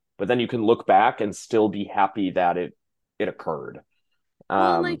tough, but then you can look back and still be happy that it occurred.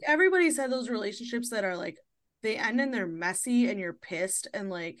 Well, and like Um, everybody's had those relationships that are like they end and they're messy and you're pissed and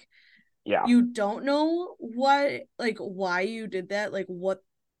like yeah. you don't know what like why you did that, like what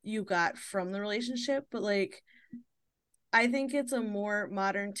you got from the relationship, but like I think it's a more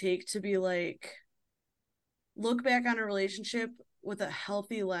modern take to be like look back on a relationship with a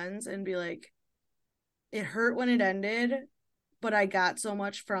healthy lens and be like it hurt when it ended, but I got so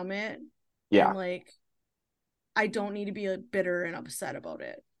much from it. And Yeah. like, I don't need to be bitter and upset about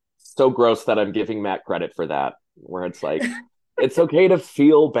it. So gross that I'm giving Matt credit for that, where it's like, it's okay to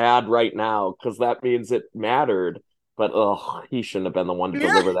feel bad right now because that means it mattered. But he shouldn't have been the one to Yeah.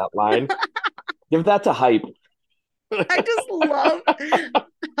 deliver that line. Give that to Hype. I just love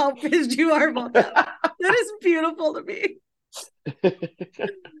how pissed you are about that. That is beautiful to me.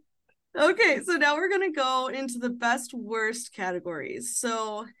 Okay, so now we're going to go into the best worst categories.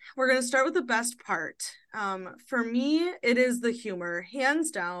 So we're going to start with the best part. For me, it is the humor,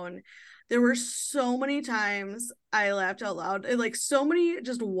 hands down. There were so many times I laughed out loud, and like so many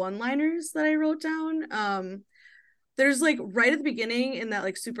just one-liners that I wrote down. There's like right at the beginning in that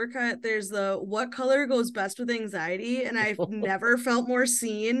like supercut, there's the what color goes best with anxiety, and I've never felt more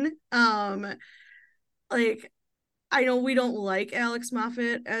seen. Like I know we don't like Alex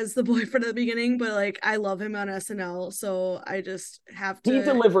Moffat as the boyfriend at the beginning, but like I love him on SNL, so I just have He to.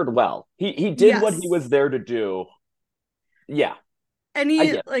 delivered well. He did what he Yes, was there to do. Yeah, and I he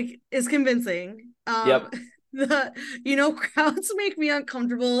get it. like is convincing. Yep. The crowds make me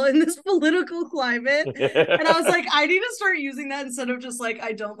uncomfortable in this political climate, and I was like, I need to start using that instead of just like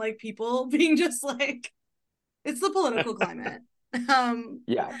I don't like people being just like it's the political climate. Um,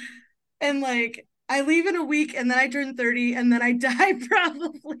 Yeah. and like I leave in a week and then I turn 30 and then I die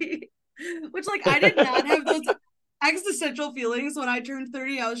probably. Which like I did not have those existential feelings when I turned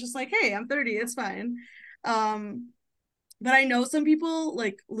 30. I was just like, hey, I'm 30, it's fine. Um, but I know some people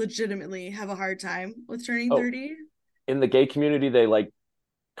like legitimately have a hard time with turning Oh, 30. in the gay community, they like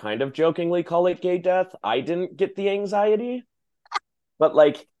kind of jokingly call it gay death. I didn't get the anxiety, but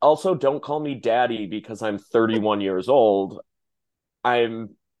like also don't call me daddy because I'm 31 years old.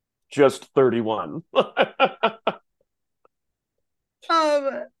 I'm just 31.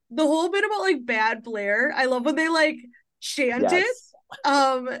 The whole bit about like bad Blair, I love when they like chant it. Yes.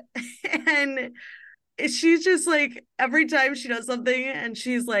 Um, and she's just like every time she does something and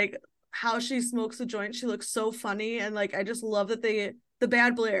she's like how she smokes a joint, she looks so funny, and like I just love that the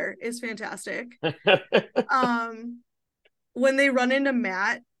bad Blair is fantastic. Um, when they run into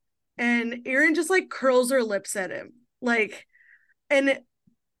Matt and Erin just like curls her lips at him, like, and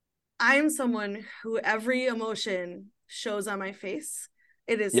I'm someone who every emotion shows on my face.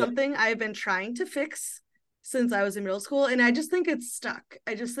 It is Yep. something I've been trying to fix since I was in middle school, and I just think it's stuck.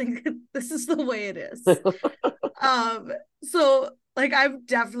 I just think this is the way it is. So like I've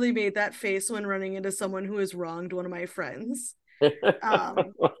definitely made that face when running into someone who has wronged one of my friends.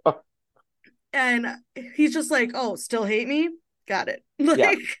 Um, and he's just like, "Oh, still hate me? Got it." Yeah.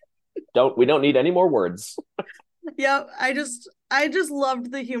 Like, We don't need any more words. yeah, I just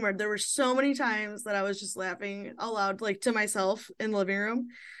loved the humor. There were so many times that I was just laughing aloud, like to myself in the living room.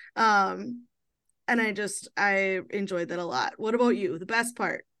 Um, and I enjoyed that a lot. What about you? The best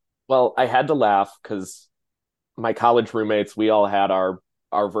part? Well, I had to laugh because my college roommates, we all had our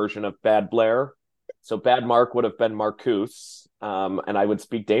version of Bad Blair. So Bad Mark would have been Marcus, and I would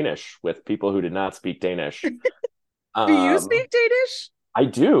speak Danish with people who did not speak Danish. Do you Um, speak Danish? I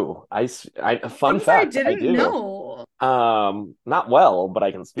do. Fun Things I fact, I didn't do. know. Not well, but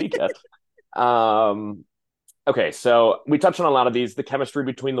I can speak it. Um, okay, so we touched on a lot of these. The chemistry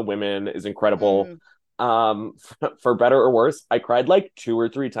between the women is incredible. Mm. For better or worse, I cried like 2 or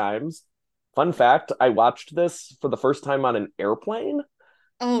 3 times. Fun fact, I watched this for the first time on an airplane.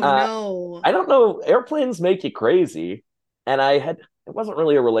 Oh Uh, no. I don't know, airplanes make you crazy. And it wasn't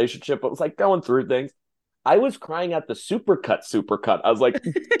really a relationship, but it was like going through things. I was crying at the supercut. I was like,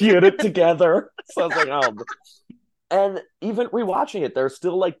 get it together. So I was like, oh. And even rewatching it, there's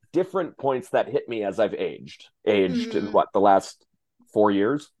still like different points that hit me as I've aged in Mm. what, the last 4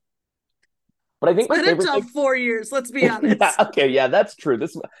 years. But I It's think my been a favorite tough thing, 4 years, let's be yeah, honest. okay, yeah, that's true.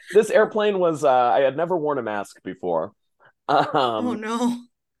 This airplane was I had never worn a mask before. Oh Um, no.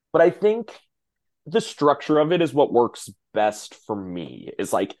 but I think the structure of it is what works best for me.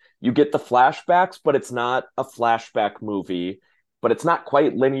 Is like you get the flashbacks, but it's not a flashback movie, but it's not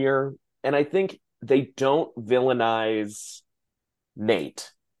quite linear. And I think they don't villainize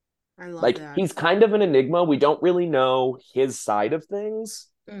Nate. I love Like that. he's kind of an enigma. We don't really know his side of things,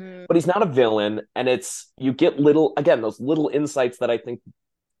 but Mm. he's not a villain. And it's you get little again those little insights that I think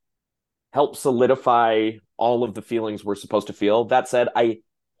help solidify all of the feelings we're supposed to feel. That said, I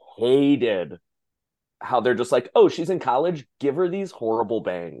hated how they're just like, oh, she's in college, give her these horrible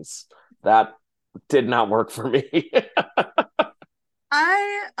bangs. That did not work for me.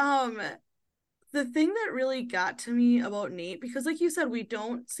 I the thing that really got to me about Nate, because like you said, we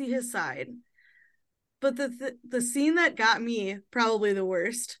don't see his side, but the scene that got me probably the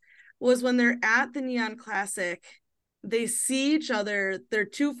worst was when they're at the Neon Classic they see each other, they're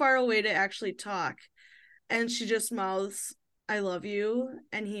too far away to actually talk, and she just mouths, I love you,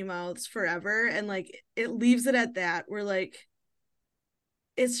 and he mouths forever, and like it leaves it at that. We're like,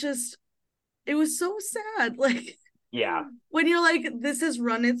 it's just, it was so sad. Like, Yeah. when you're like, this has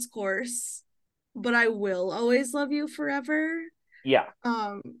run its course, but I will always love you forever. Yeah.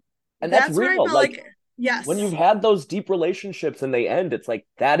 Um, And that's that's where I real. felt Like like, when you've yes. had those deep relationships and they end, it's like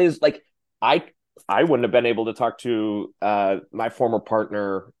that is like I I wouldn't have been able to talk to my former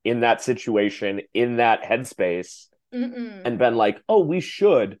partner in that situation, in that headspace, Mm-mm. and been like, oh, we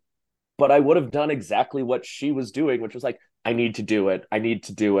should, but I would have done exactly what she was doing, which was like, I need to do it. I need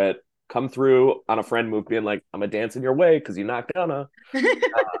to do it. Come through on a friend move, being like, I'm a dance in your way because you're not gonna.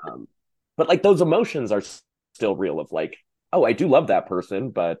 Um, but like those emotions are still real of like, oh, I do love that person,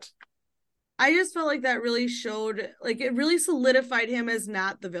 but I just felt like that really showed, like, it really solidified him as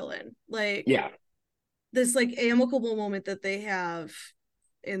not the villain. Like, yeah, this, like, amicable moment that they have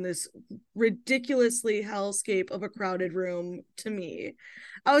in this ridiculously hellscape of a crowded room, to me,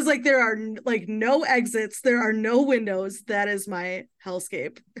 I was like, there are like no exits, there are no windows. That is my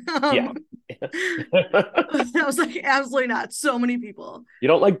hellscape. yeah. I was like, absolutely not. So many people. You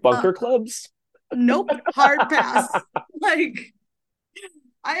don't like Uh, bunker clubs? nope, hard pass. Like,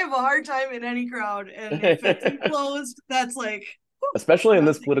 I have a hard time in any crowd, and if it's enclosed, that's like, Especially I'm in not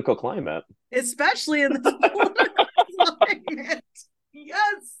this taking, political climate. especially in this political climate.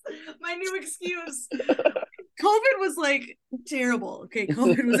 Yes, my new excuse. COVID was like terrible. Okay,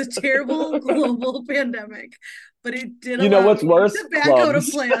 COVID was a terrible global pandemic, but it did You know allow what's me worse? to back out of Clubs.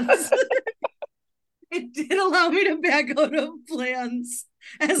 plans. It did allow me to back out of plans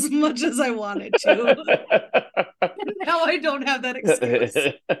as much as I wanted to. Now I don't have that excuse.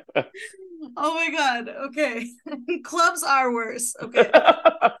 Oh my god. Okay. Clubs are worse. Okay.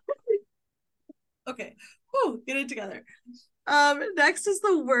 Okay. Whew, get it together. Next is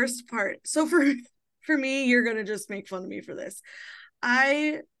the worst part. So for me, you're gonna just make fun of me for this.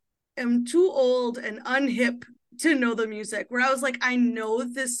 I am too old and unhip to know the music. Where I was like, I know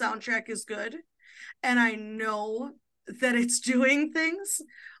this soundtrack is good, and I know that it's doing things,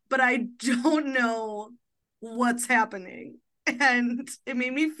 but I don't know what's happening. And it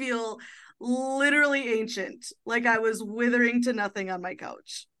made me feel literally ancient, like I was withering to nothing on my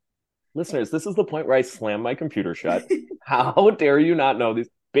couch. Listeners, this is the point where I slam my computer shut. How dare you not know these?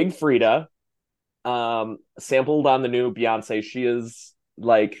 Big Frida, sampled on the new Beyonce. She is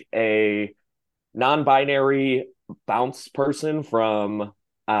like a non-binary bounce person from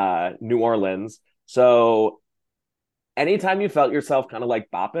New Orleans. So anytime you felt yourself kind of like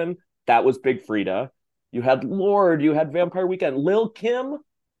bopping, that was Big Frida. You had Lord, you had Vampire Weekend, Lil Kim,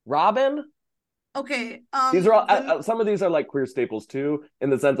 Robin. Okay, These are all some of these are like queer staples too, in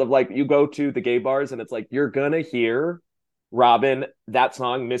the sense of like you go to the gay bars and it's like you're gonna hear Robin, that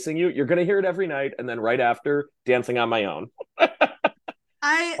song Missing You. You're gonna hear it every night, and then right after Dancing on My Own.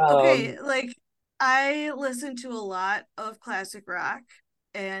 okay, um, like, I listen to a lot of classic rock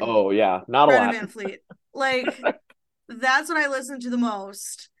and oh yeah, not a Greta lot. Van Fleet. Like, that's what I listen to the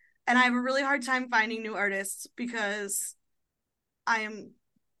most. And I have a really hard time finding new artists because I am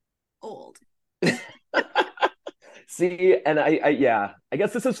old. See, and yeah, I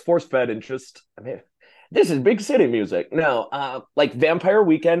guess this is force fed and just, I mean, this is big city music. No, like Vampire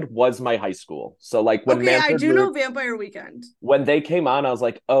Weekend was my high school. So like when Okay, I Manfred do know Mood, Vampire Weekend. when they came on, I was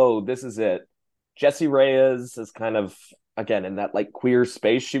like, oh, this is it. Jessie Reyes is kind of again in that like queer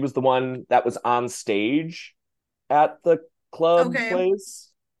space. She was the one that was on stage at the club Okay. place.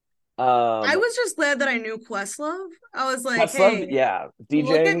 I Um, was just glad that I knew Questlove. I was like, Questlove, hey, yeah,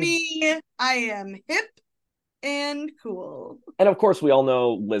 look at DJing, me. I am hip and cool. and of course we all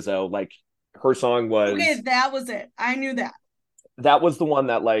know Lizzo. Like her song Okay, was that was it. I knew that. that was the one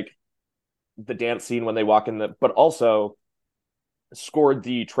that like the dance scene when they walk in the, but also scored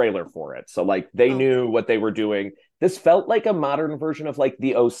the trailer for it. So like they Okay. knew what they were doing. This felt like a modern version of like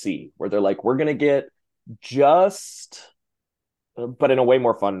the OC, where they're like, we're gonna get just, but in a way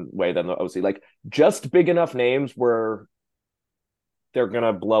more fun way than the OC, like just big enough names where they're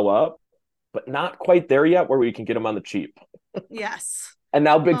gonna blow up, but not quite there yet where we can get them on the cheap. Yes. And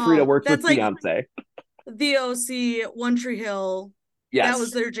now Big Frida works That's with like Beyonce. the OC, One Tree Hill. That was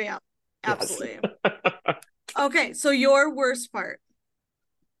Yes, their jam. yes. Absolutely. Okay, so your worst part.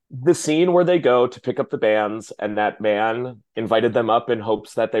 The scene where they go to pick up the bands and that man invited them up in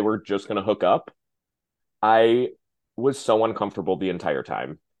hopes that they were just going to hook up. I was so uncomfortable the entire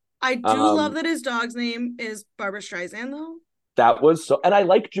time. I do love Um, that his dog's name is Barbara Streisand, though. that was so, and I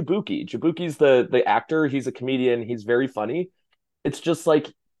like Jabuki. Jabuki's the actor. He's a comedian. He's very funny. It's just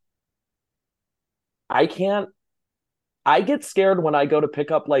like I can't. I get scared when I go to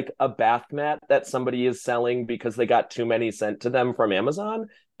pick up like a bath mat that somebody is selling because they got too many sent to them from Amazon.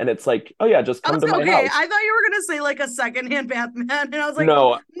 And it's like, oh yeah, just I come was to like, my okay, house. I thought you were gonna say like a secondhand Batman, and I was like,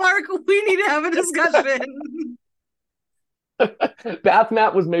 No, Mark, we need to have a discussion. bath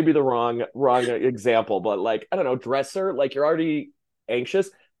mat was maybe the wrong example, but like, I don't know, dresser, like you're already anxious.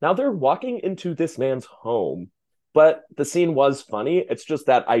 Now they're walking into this man's home. But the scene was funny. It's just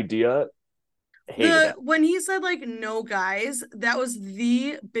that idea, hated The it. when he said like no guys, that was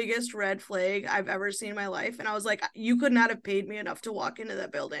the biggest red flag I've ever seen in my life, and I was like, you could not have paid me enough to walk into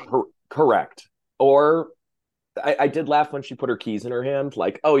that building. Correct. Or I did laugh when she put her keys in her hand,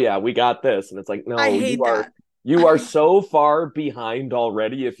 like, oh yeah, we got this. And it's like, I no, hate that. you are so far behind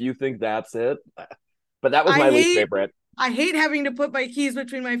already if you think that's it. But that was I my least hate favorite. I hate having to put my keys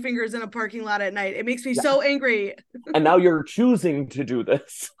between my fingers in a parking lot at night. It makes me Yeah. so angry. And now you're choosing to do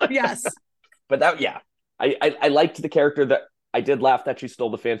this. Yes. But that, yeah, I liked the character. That I did laugh that she stole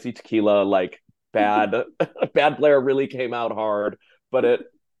the fancy tequila. Like, bad bad Blair really came out hard, but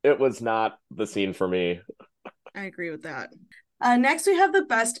it was not the scene for me. I agree with that. Next, we have the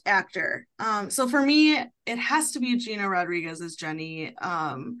best actor. So for me, it has to be Gina Rodriguez as Jenny.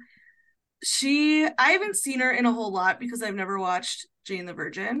 I haven't seen her in a whole lot because I've never watched Jane the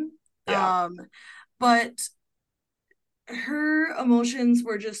Virgin. Yeah. But her emotions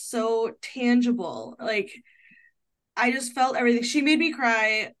were just so tangible. Like I just felt everything. She made me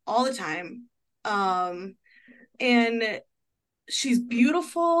cry all the time. And she's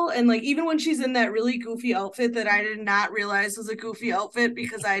beautiful, and like even when she's in that really goofy outfit that I did not realize was a goofy outfit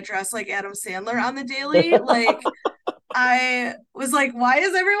because I dress like Adam Sandler on the daily, like I was like, why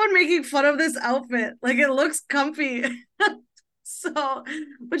is everyone making fun of this outfit? Like it looks comfy. So,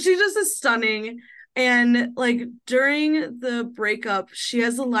 but she just is stunning. And like during the breakup, she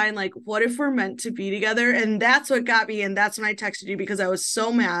has a line like, "What if we're meant to be together?" And that's what got me. And that's when I texted you because I was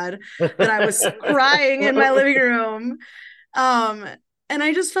so mad that I was crying in my living room. Um, and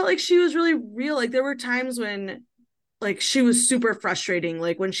I just felt like she was really real. Like there were times when like she was super frustrating,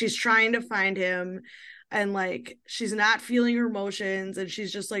 like when she's trying to find him and like she's not feeling her emotions and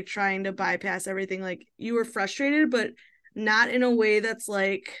she's just like trying to bypass everything. Like you were frustrated, but not in a way that's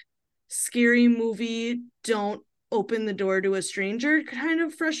like scary movie, don't open the door to a stranger kind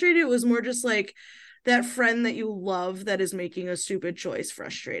of frustrated. It was more just like that friend that you love that is making a stupid choice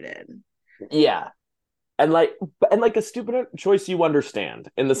frustrated. Yeah. and like and like a stupid choice you understand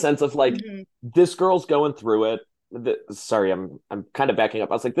in the sense of like Mm-hmm. this girl's going through it. Sorry, I'm kind of backing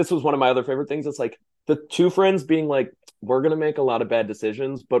up. I was like, this was one of my other favorite things. It's like the two friends being like, we're gonna make a lot of bad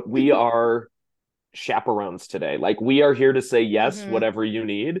decisions, but we are chaperones today. Like we are here to say yes, Mm-hmm. whatever you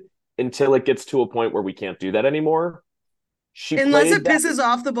need, until it gets to a point where we can't do that anymore. She Unless played it that pisses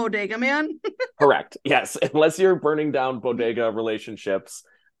off the bodega man. correct. Yes, unless you're burning down bodega relationships.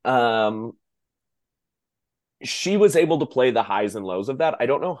 Um, she was able to play the highs and lows of that. I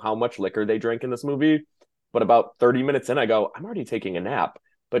don't know how much liquor they drank in this movie, but about 30 minutes in, I go, I'm already taking a nap.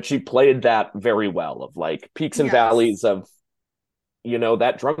 But she played that very well of like peaks and Yes. valleys of,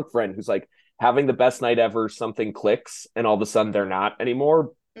 that drunk friend who's like having the best night ever, something clicks, and all of a sudden they're not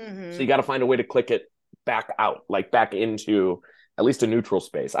anymore. So you Mm-hmm. got to find a way to click it back out, like back into at least a neutral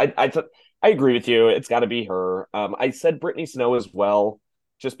space. I agree with you. It's got to be her. I said Brittany Snow as well,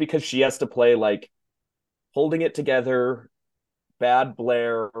 just because she has to play like holding it together, bad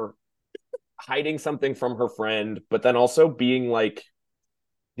Blair, hiding something from her friend, but then also being like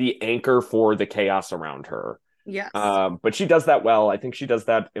the anchor for the chaos around her. Yes. But she does that well. I think she does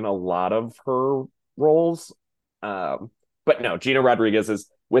that in a lot of her roles. But no, Gina Rodriguez is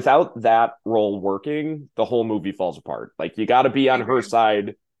without that role working, the whole movie falls apart. Like you got to be I on her agree.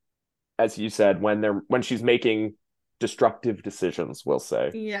 side, as you said, when she's making destructive decisions. We'll say,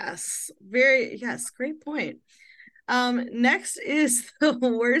 Yes. Very yes, great point. Next is the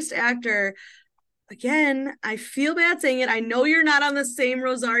worst actor. Again, I feel bad saying it. I know you're not on the same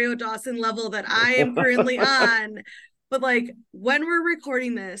Rosario Dawson level that I am currently on, but like when we're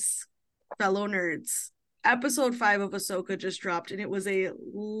recording this, fellow nerds, episode 5 of Ahsoka just dropped and it was a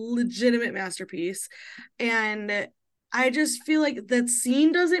legitimate masterpiece. And I just feel like that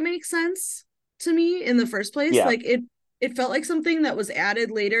scene doesn't make sense to me in the first place. yeah, Like it felt like something that was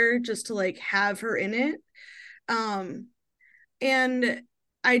added later just to like have her in it. Um and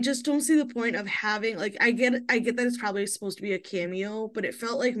I just don't see the point of having like I get that it's probably supposed to be a cameo, but it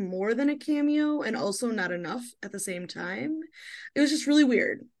felt like more than a cameo and also not enough at the same time. It was just really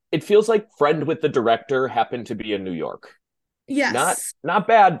weird. it feels like friend with the director happened to be in New York. Not Yes. not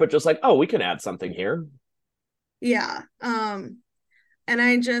bad, but just like, oh, we can add something here. Yeah. And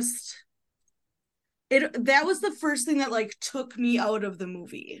I just that was the first thing that like took me out of the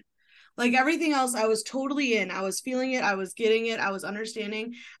movie. Like everything else, I was totally in. I was feeling it. I was getting it. I was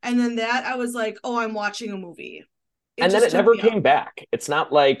understanding. And then that, I was like, oh, I'm watching a movie. It And then just it took never me out. came back. It's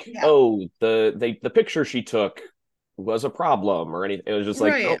not like, Yeah. oh, the picture she took was a problem or anything. It was just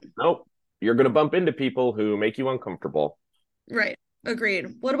like, Right. nope, nope. You're gonna bump into people who make you uncomfortable. Right. Agreed.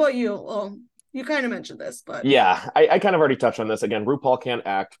 What about you? Well, you kind of mentioned this, but Yeah, I kind of already touched on this. Again, RuPaul can't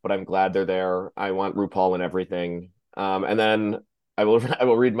act, but I'm glad they're there. I want RuPaul in everything. And then I will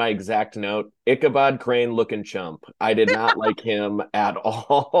read my exact note. Ichabod Crane looking chump. I did not like him at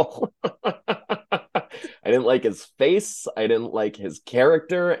all. I didn't like his face. I didn't like his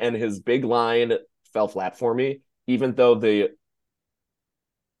character, and his big line fell flat for me. Even though the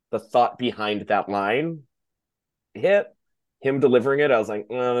thought behind that line hit, him delivering it, I was like,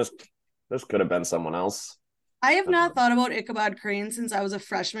 this could have been someone else. I have not Um, thought about Ichabod Crane since I was a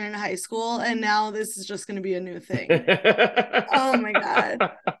freshman in high school, and now this is just going to be a new thing. Oh my God.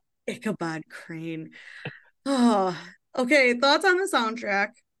 Ichabod Crane. Oh, okay. Thoughts on the soundtrack?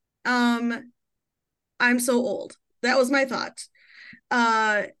 Um, I'm so old. That was my thought.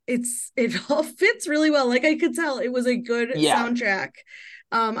 It all fits really well. Like I could tell it was a good yeah. soundtrack.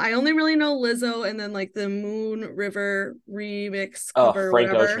 I only really know Lizzo and then like the Moon River remix Oh, cover,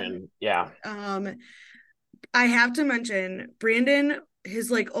 Frank whatever. Ocean. Yeah. Um, I have to mention Brandon,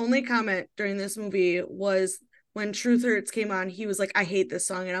 his like only comment during this movie was when Truth Hurts came on, he was like, I hate this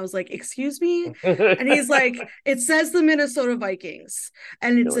song. And I was like, excuse me? And he's like, it says the Minnesota Vikings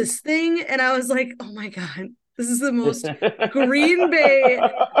and it's You're like this thing. And I was like, oh my God, this is the most Green Bay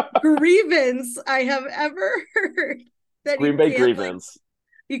grievance I have ever heard. That Green you Bay can't like, grievance.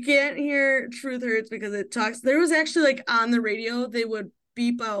 you can't hear Truth Hurts because it talks. There was actually like on the radio, they would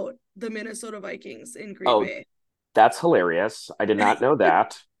beep out the Minnesota Vikings in Green Oh, Bay. that's hilarious. I did not know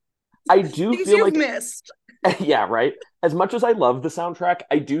that. I do Things feel you've like, missed. yeah, right. As much as I love the soundtrack,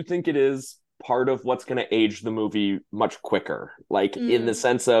 I do think it is part of what's going to age the movie much quicker. Like, in the Mm,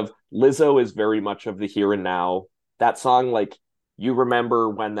 sense of Lizzo is very much of the here and now. That song, like, you remember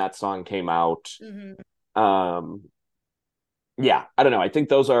when that song came out. mm-hmm. Um, yeah, I don't know. I think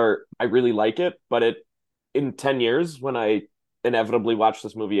those are, I really like it, but in 10 years, when I inevitably watch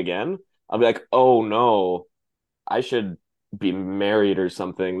this movie again, I'll be like, oh no, I should be married or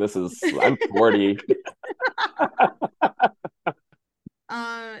something. I'm 40.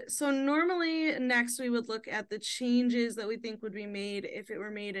 So normally next we would look at the changes that we think would be made if it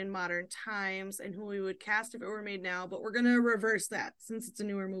were made in modern times and who we would cast if it were made now, but we're gonna reverse that since it's a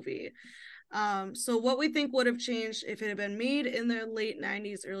newer movie. So what we think would have changed if it had been made in the late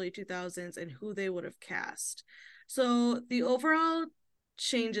 90s, early 2000s, and who they would have cast. So the overall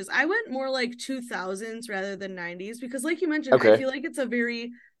changes, I went more like 2000s rather than 90s because like you mentioned, I Okay. feel like it's a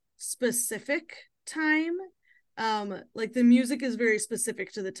very specific time. Like the music is very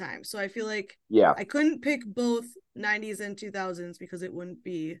specific to the time. So I feel like Yeah. I couldn't pick both 90s and 2000s because it wouldn't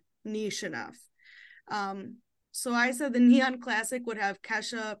be niche enough. Um, so I said the Neon Classic would have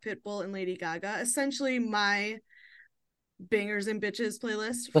Kesha, Pitbull, and Lady Gaga. Essentially my bangers and bitches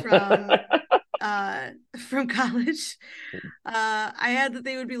playlist uh from college. I had that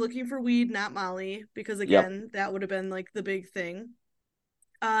they would be looking for weed, not Molly, because Yep. again, that would have been like the big thing.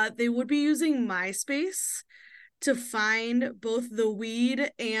 They would be using MySpace to find both the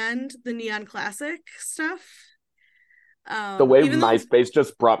weed and the Neon Classic stuff. The way Even though MySpace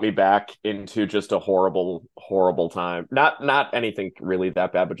just brought me back into just a horrible, horrible time. Not anything really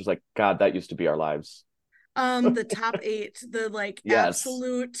that bad, but just like, God, that used to be our lives. the top eight, the like Yes.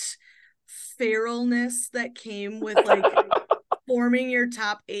 absolute feralness that came with like forming your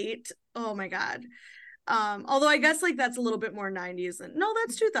top eight. Oh my God. Although I guess like that's a little bit more 90s and no,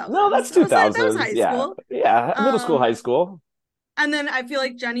 that's No, 2000s. that's That was 2000s. high Yeah. school. Yeah. Middle school, high Um, school. and then I feel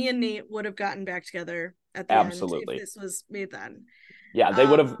like Jenny and Nate would have gotten back together at the end if Absolutely. this was made then. Yeah,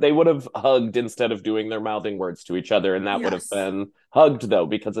 Um, they would have hugged instead of doing their mouthing words to each other, and that would have yes. been hugged though,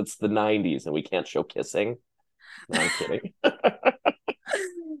 because it's the 90s and we can't show kissing. No, I'm kidding.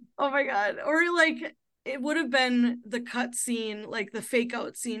 Oh my God. Or like it would have been the cut scene, like the fake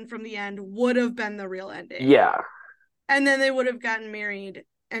out scene from the end would have been the real ending. Yeah, And then they would have gotten married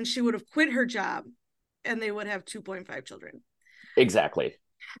and she would have quit her job and they would have 2.5 children. exactly.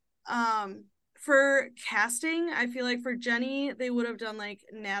 Um, for casting, I feel like for Jenny, they would have done like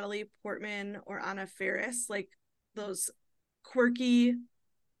Natalie Portman or Anna Faris, like those quirky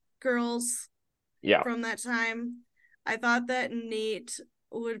girls Yeah. from that time. I thought that Nate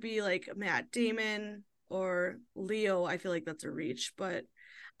would be like Matt Damon or Leo. I feel like that's a reach, but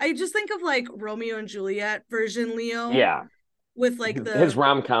I just think of like Romeo and Juliet version Leo Yeah. with like His the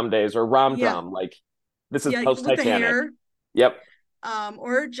rom-com days or yeah, rom-dom, like This is Yeah, post with the Titanic. hair. Yep.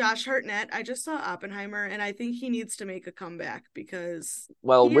 Or Josh Hartnett. I just saw Oppenheimer, and I think he needs to make a comeback because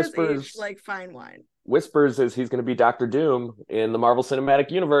Well, he has aged whispers like fine wine. whispers is he's going to be Doctor Doom in the Marvel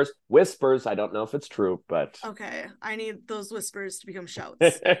Cinematic Universe. Whispers, I don't know if it's true, but Okay, I need those whispers to become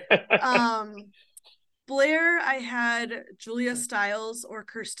shouts. Um, Blair, I had Julia Stiles or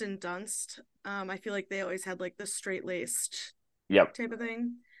Kirsten Dunst. I feel like they always had like the straight laced yep. type of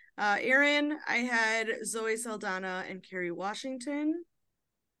thing. Aaron, I had Zoe Saldana and Kerry Washington.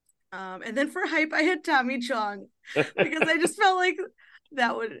 And then for hype, I had Tommy Chong because I just felt like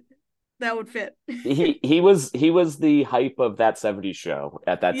that would fit. He was the hype of that 70s show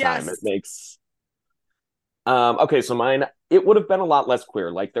at that time. It Yes. makes okay, so mine, it would have been a lot less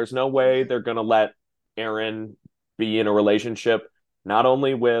queer. Like there's no way Mhm. they're gonna let Aaron be in a relationship not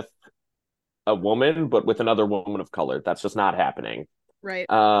only with a woman, but with another woman of color. That's just not happening. Right.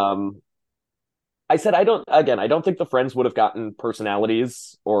 Um I said I don't think the friends would have gotten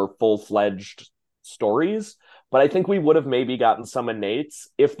personalities or full-fledged stories, but I think we would have maybe gotten some innates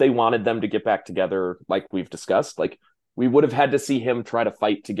if they wanted them to get back together, like we've discussed. Like we would have had to see him try to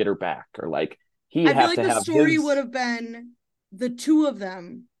fight to get her back, or like he'd I feel have like to the have story would his have been the two of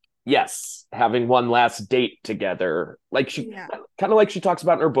them. yes, having one last date together. Like she Yeah. kind of like she talks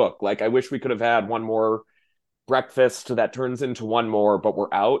about in her book. Like I wish we could have had one more breakfast that turns into one more, but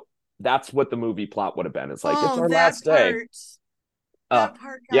we're out. That's what the movie plot would have been. It's like it's Oh, our last day. that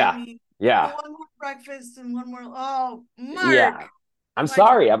part got Yeah, me. The yeah, one more breakfast and one more. Oh, Mark, yeah. I'm why'd you?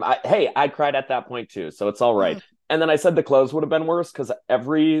 sorry. Hey, I cried at that point too, so it's all right. Ugh. And then I said the clothes would have been worse because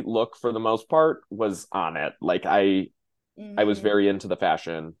every look for the most part was on it. Like I was Mhm. very into the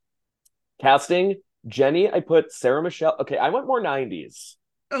fashion casting. Jenny, I put Sarah Michelle. Okay, I went more 90s.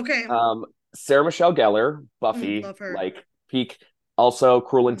 Okay. Um, Sarah Michelle Gellar, Buffy, Love her. like peak. Also,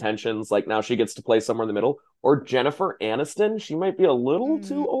 Cruel Mm. Intentions. Like now she gets to play somewhere in the middle. Or Jennifer Aniston. She might be a little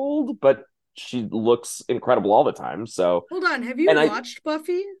too Mm. old, but she looks incredible all the time. So, Hold on. Have you and I, watched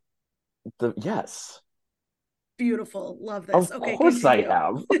Buffy? yes, Beautiful. Love this. of Okay, course I continue.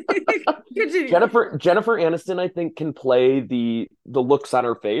 have. Continue. Jennifer Aniston, I think, can play the looks on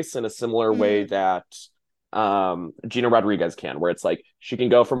her face in a similar way Mm. that Gina Rodriguez can, where it's like she can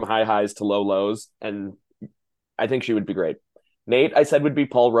go from high highs to low lows, and I think she would be great. Nate, I said would be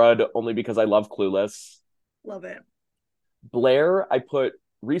Paul Rudd only because I love Clueless. Love it. Blair, I put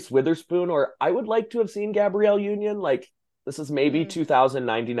Reese Witherspoon, or I would like to have seen Gabrielle Union. Like this is maybe Mm.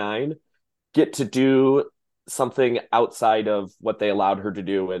 2099. Get to do something outside of what they allowed her to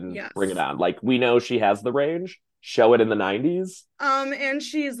do and bring it Yes. on. Like we know she has the range. Show it in the 90s. And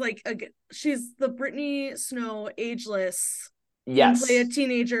she's like she's the Brittany Snow ageless and play a Yes.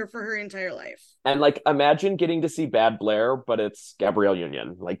 teenager for her entire life. And like imagine getting to see Bad Blair, but it's Gabrielle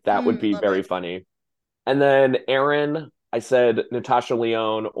Union. Like that would be Love very it. funny. And then Aaron, I said Natasha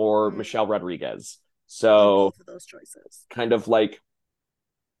Leone or Mm, Michelle Rodriguez. love So both of those choices. kind of like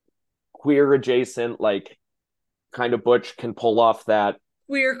queer adjacent, like kind of Butch can pull off that.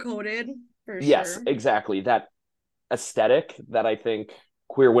 Queer coded for Yes, sure. exactly. That aesthetic that I think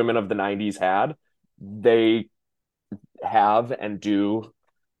queer women of the 90s had. They have and do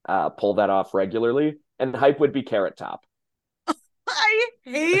pull that off regularly. And hype would be Carrot Top. I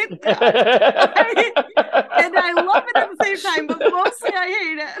hate that. I, and I love it at the same time, but mostly I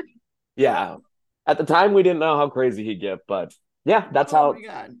hate it. Yeah. At the time, we didn't know how crazy he'd get, but yeah, that's Oh my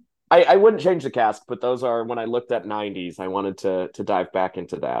how god. I wouldn't change the cast, but those are when I looked at 90s, I wanted to dive back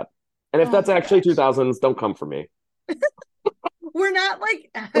into that. And if Oh that's my actually gosh. 2000s, don't come for me. We're not like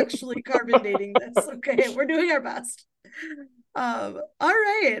actually carbon dating this. Okay. We're doing our best. All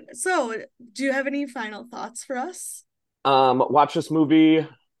right. So do you have any final thoughts for us? Watch this movie.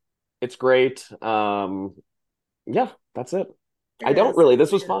 It's great. Yeah, that's it. I It don't is. It really. This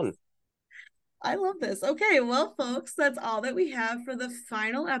really was is. fun. I love this. Okay, well, folks, that's all that we have for the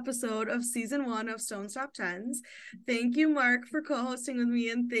final episode of season 1 of Stone's Top Tens. Thank you, Mark, for co-hosting with me,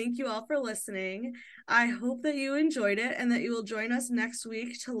 and thank you all for listening. I hope that you enjoyed it and that you will join us next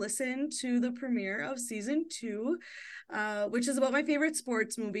week to listen to the premiere of season 2, which is about my favorite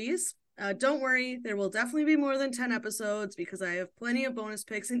sports movies. Don't worry, there will definitely be more than 10 episodes because I have plenty of bonus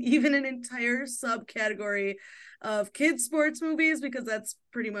picks and even an entire subcategory of kids sports movies because that's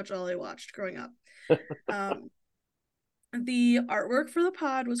pretty much all I watched growing up. The artwork for the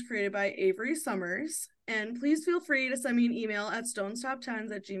pod was created by Avery Summers, and please feel free to send me an email at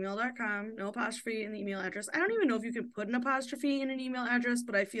stonestop10s@gmail.com. No apostrophe in the email address. I don't even know if you can put an apostrophe in an email address,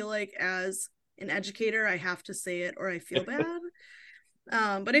 but I feel like as an educator, I have to say it or I feel bad.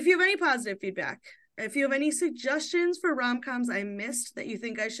 But if you have any positive feedback, If you have any suggestions for rom-coms I missed that you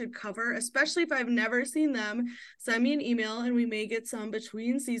think I should cover, especially if I've never seen them, send me an email and we may get some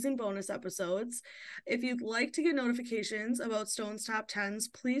between season bonus episodes. If you'd like to get notifications about Stone's Top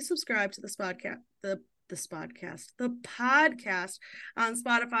 10s, please subscribe to this podcast, the podcast on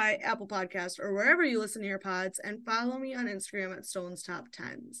Spotify, Apple Podcast, or wherever you listen to your pods, and follow me on Instagram at Stone's Top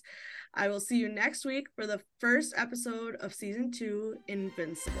 10s. I will see you next week for the first episode of season 2,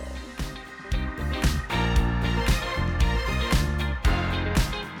 Invincible.